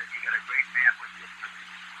appreciate it if you got a great man with you.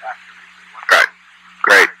 Right.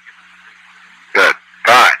 Great. Good.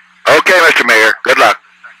 Fine. Okay, Mr. Mayor. Good luck.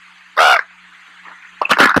 Bye.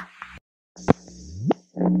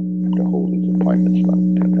 To hold these appointments about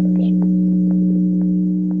 10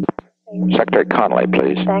 minutes. Secretary Connally,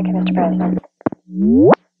 please. Thank you, Mr. President.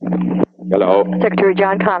 Hello. Secretary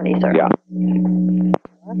John Connally, sir. Yeah.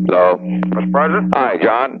 Hello. Mr. President? Hi,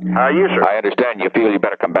 John. How are you, sir? I understand you feel you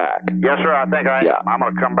better come back. Yes, sir, I think I am. Yeah. I'm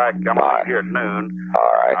going to come back. I'm going to be here at noon.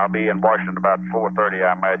 All right. I'll be in Washington about 4:30,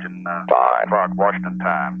 I imagine. Fine. Washington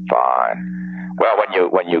time. Fine. Well,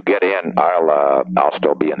 when you get in, I'll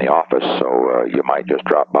still be in the office, so you might just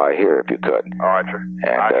drop by here if you could. All right, sir.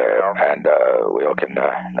 And we can.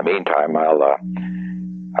 In the meantime, I'll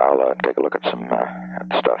take a look at some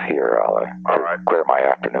stuff here. I'll clear my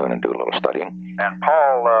afternoon and do a little studying. And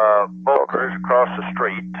Paul Volker's across the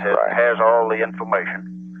street has all the information.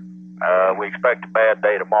 We expect a bad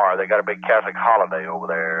day tomorrow. They got a big Catholic holiday over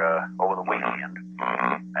there over the weekend.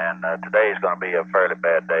 And today is going to be a fairly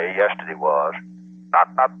bad day. Yesterday was.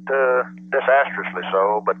 Not disastrously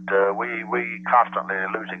so, but we constantly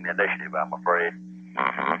losing the initiative, I'm afraid.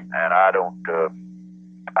 And I don't...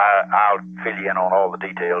 I'll fill you in on all the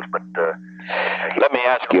details, but let me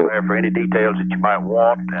ask you for any details that you might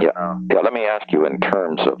want. And, let me ask you in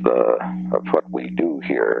terms of what we do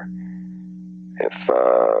here. If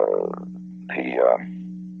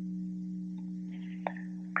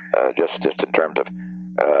just in terms of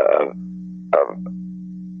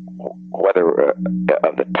whether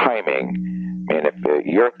of the timing. I mean, if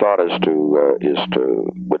your thought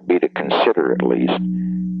would be to consider at least.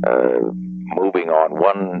 Moving on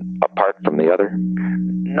one apart from the other?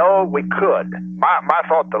 No, we could. My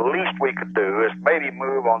thought, the least we could do is maybe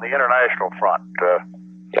move on the international front.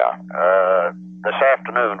 This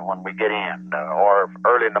afternoon when we get in, or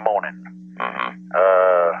early in the morning.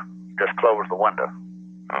 Just close the window.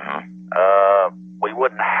 We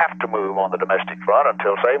wouldn't have to move on the domestic front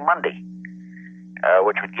until, say, Monday,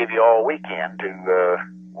 which would give you all weekend to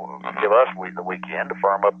give us the weekend to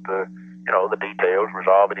firm up the details,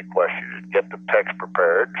 resolve any questions, get the text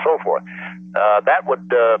prepared, and so forth. That would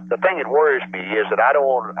the thing that worries me is that I don't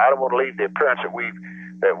want to leave the appearance that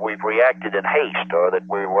we've reacted in haste or that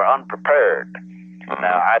we were unprepared.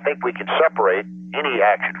 Now, I think we can separate any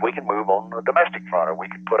actions. We can move on the domestic front, or we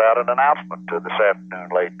could put out an announcement this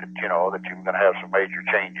afternoon late that that you're going to have some major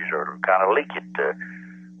changes, or kind of leak it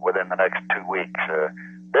within the next 2 weeks.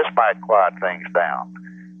 This might quiet things down.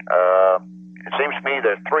 It seems to me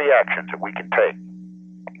there's 3 actions that we can take.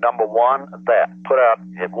 Number one, put out,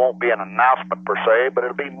 it won't be an announcement per se, but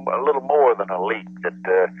it'll be a little more than a leak, that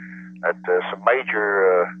some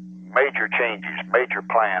major changes, major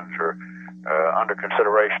plans are under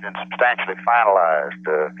consideration and substantially finalized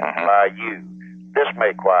by you. This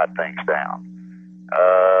may quiet things down.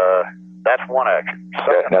 That's one action.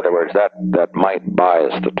 In other words, that might buy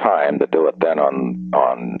us the time to do it then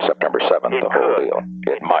on September 7th, the whole deal.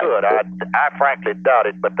 It might. Could. I frankly doubt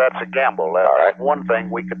it, but that's a gamble. That's one thing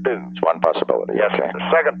we could do. It's one possibility. Yes. Okay. The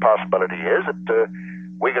second possibility is that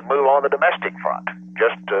we could move on the domestic front.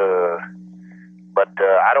 But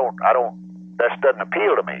I don't. That doesn't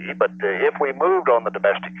appeal to me. But if we moved on the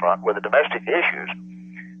domestic front with the domestic issues,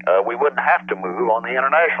 we wouldn't have to move on the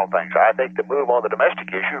international things. I think the move on the domestic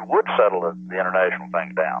issues would settle the international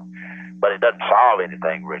things down, but it doesn't solve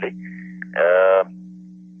anything really.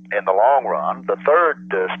 In the long run, the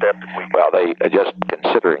third step that we just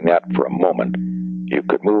considering that for a moment, you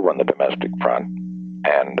could move on the domestic front,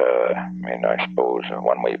 and I suppose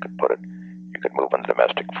one way you could put it, you could move on the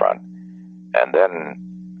domestic front, and then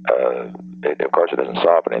of course it doesn't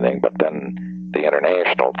solve anything, but then the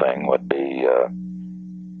international thing would be.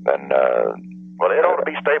 Well, it ought to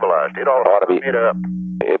be stabilized. It ought to be made up.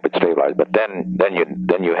 It would stabilize, but then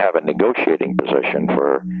you have a negotiating position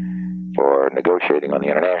for negotiating on the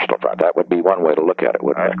international front. That would be one way to look at it,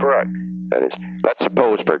 wouldn't it? That's correct. That is, let's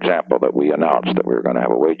suppose, for example, that we announced that we were going to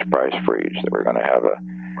have a wage price freeze, that we're going to have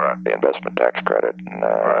the investment tax credit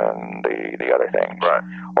and the other things. Right.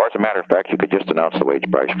 Or as a matter of fact, you could just announce the wage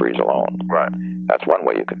price freeze alone. Right. That's one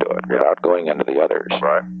way you could do it without going into the others.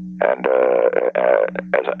 Right. And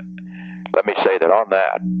let me say that on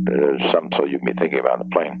that, so you can be thinking about the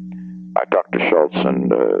plane. I talked to Shultz,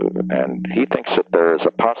 and he thinks that there is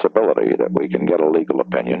a possibility that we can get a legal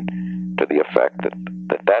opinion to the effect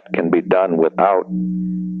that can be done without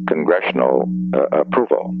congressional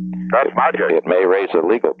approval. That's my judgment. It may raise a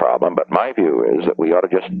legal problem, but my view is that we ought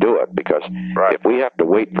to just do it, because if we have to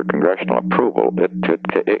wait for congressional approval,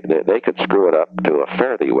 they could screw it up to a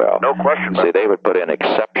fairly well. No question. See, they would put in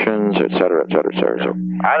exceptions, et cetera, et cetera, et cetera. So,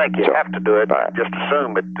 I think you have to do it. Just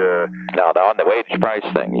assume it. Now, on the wage price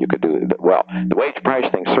thing, you could do well. The wage price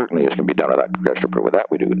thing certainly is going to be done without congressional approval. That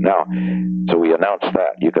we do now. So we announce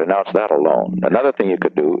that. You could announce that alone. Another thing you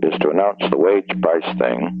could do is to announce the wage price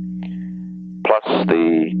thing plus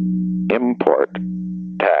the import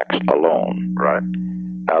tax alone. Right.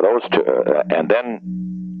 Now those two, and then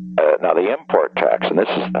now the import tax, and this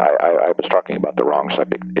is I was talking about the wrong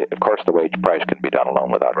subject. Of course, the wage price can be done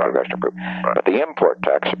alone without congressional approval. But the import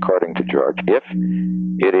tax, according to George, if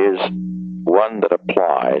it is one that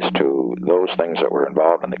applies to those things that were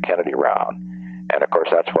involved in the Kennedy round, and of course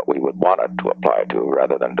that's what we would want it to apply to,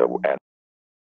 rather than to.